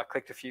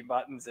clicked a few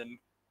buttons and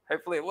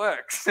hopefully it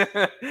works. There's no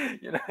way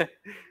a client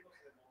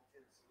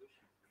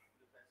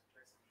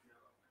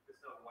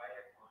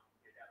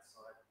can get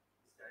outside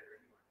this data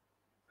anyway.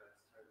 So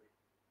it's totally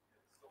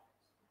stopped.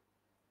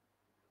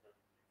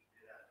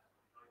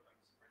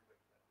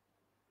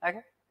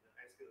 Okay.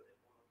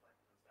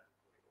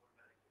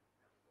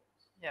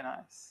 Yeah,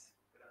 nice.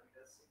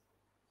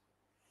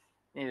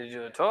 Need to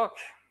do a talk.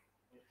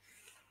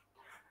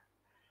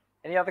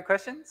 Any other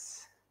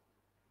questions?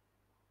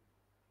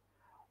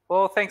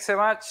 Well, thanks so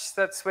much.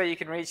 That's where you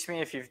can reach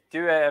me if you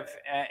do have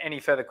any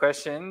further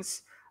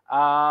questions.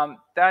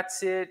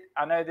 That's it.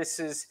 I know this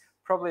is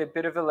probably a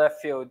bit of a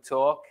left field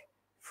talk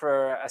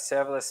for a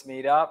serverless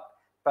meetup,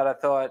 but I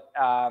thought,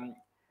 I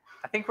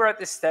think we're at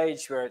this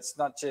stage where it's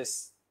not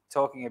just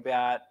talking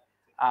about,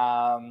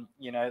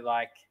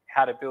 like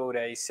how to build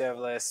a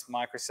serverless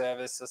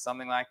microservice or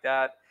something like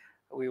that.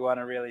 We want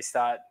to really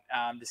start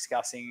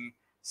discussing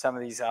some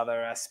of these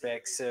other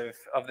aspects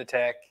of the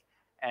tech.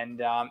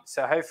 And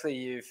so hopefully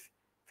you've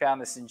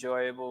found this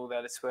enjoyable,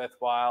 that it's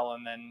worthwhile.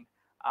 And then,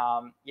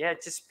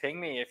 just ping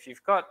me if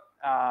you've got,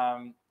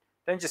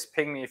 don't just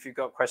ping me if you've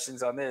got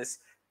questions on this.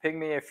 Ping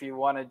me if you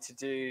wanted to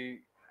do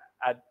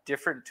a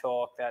different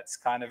talk that's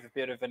kind of a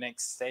bit of an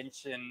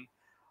extension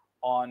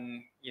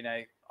on,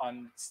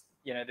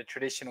 the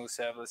traditional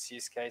serverless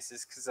use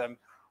cases, because I'm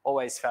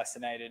always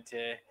fascinated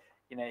to,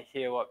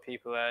 hear what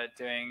people are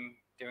doing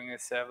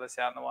with serverless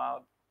out in the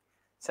wild.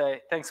 So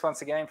thanks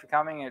once again for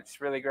coming.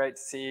 It's really great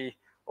to see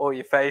all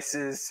your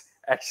faces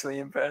actually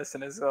in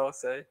person as well.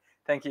 So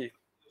thank you.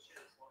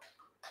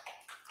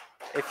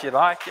 If you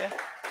like, yeah.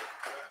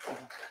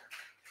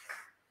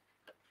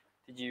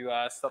 Did you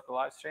stop the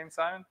live stream,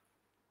 Simon?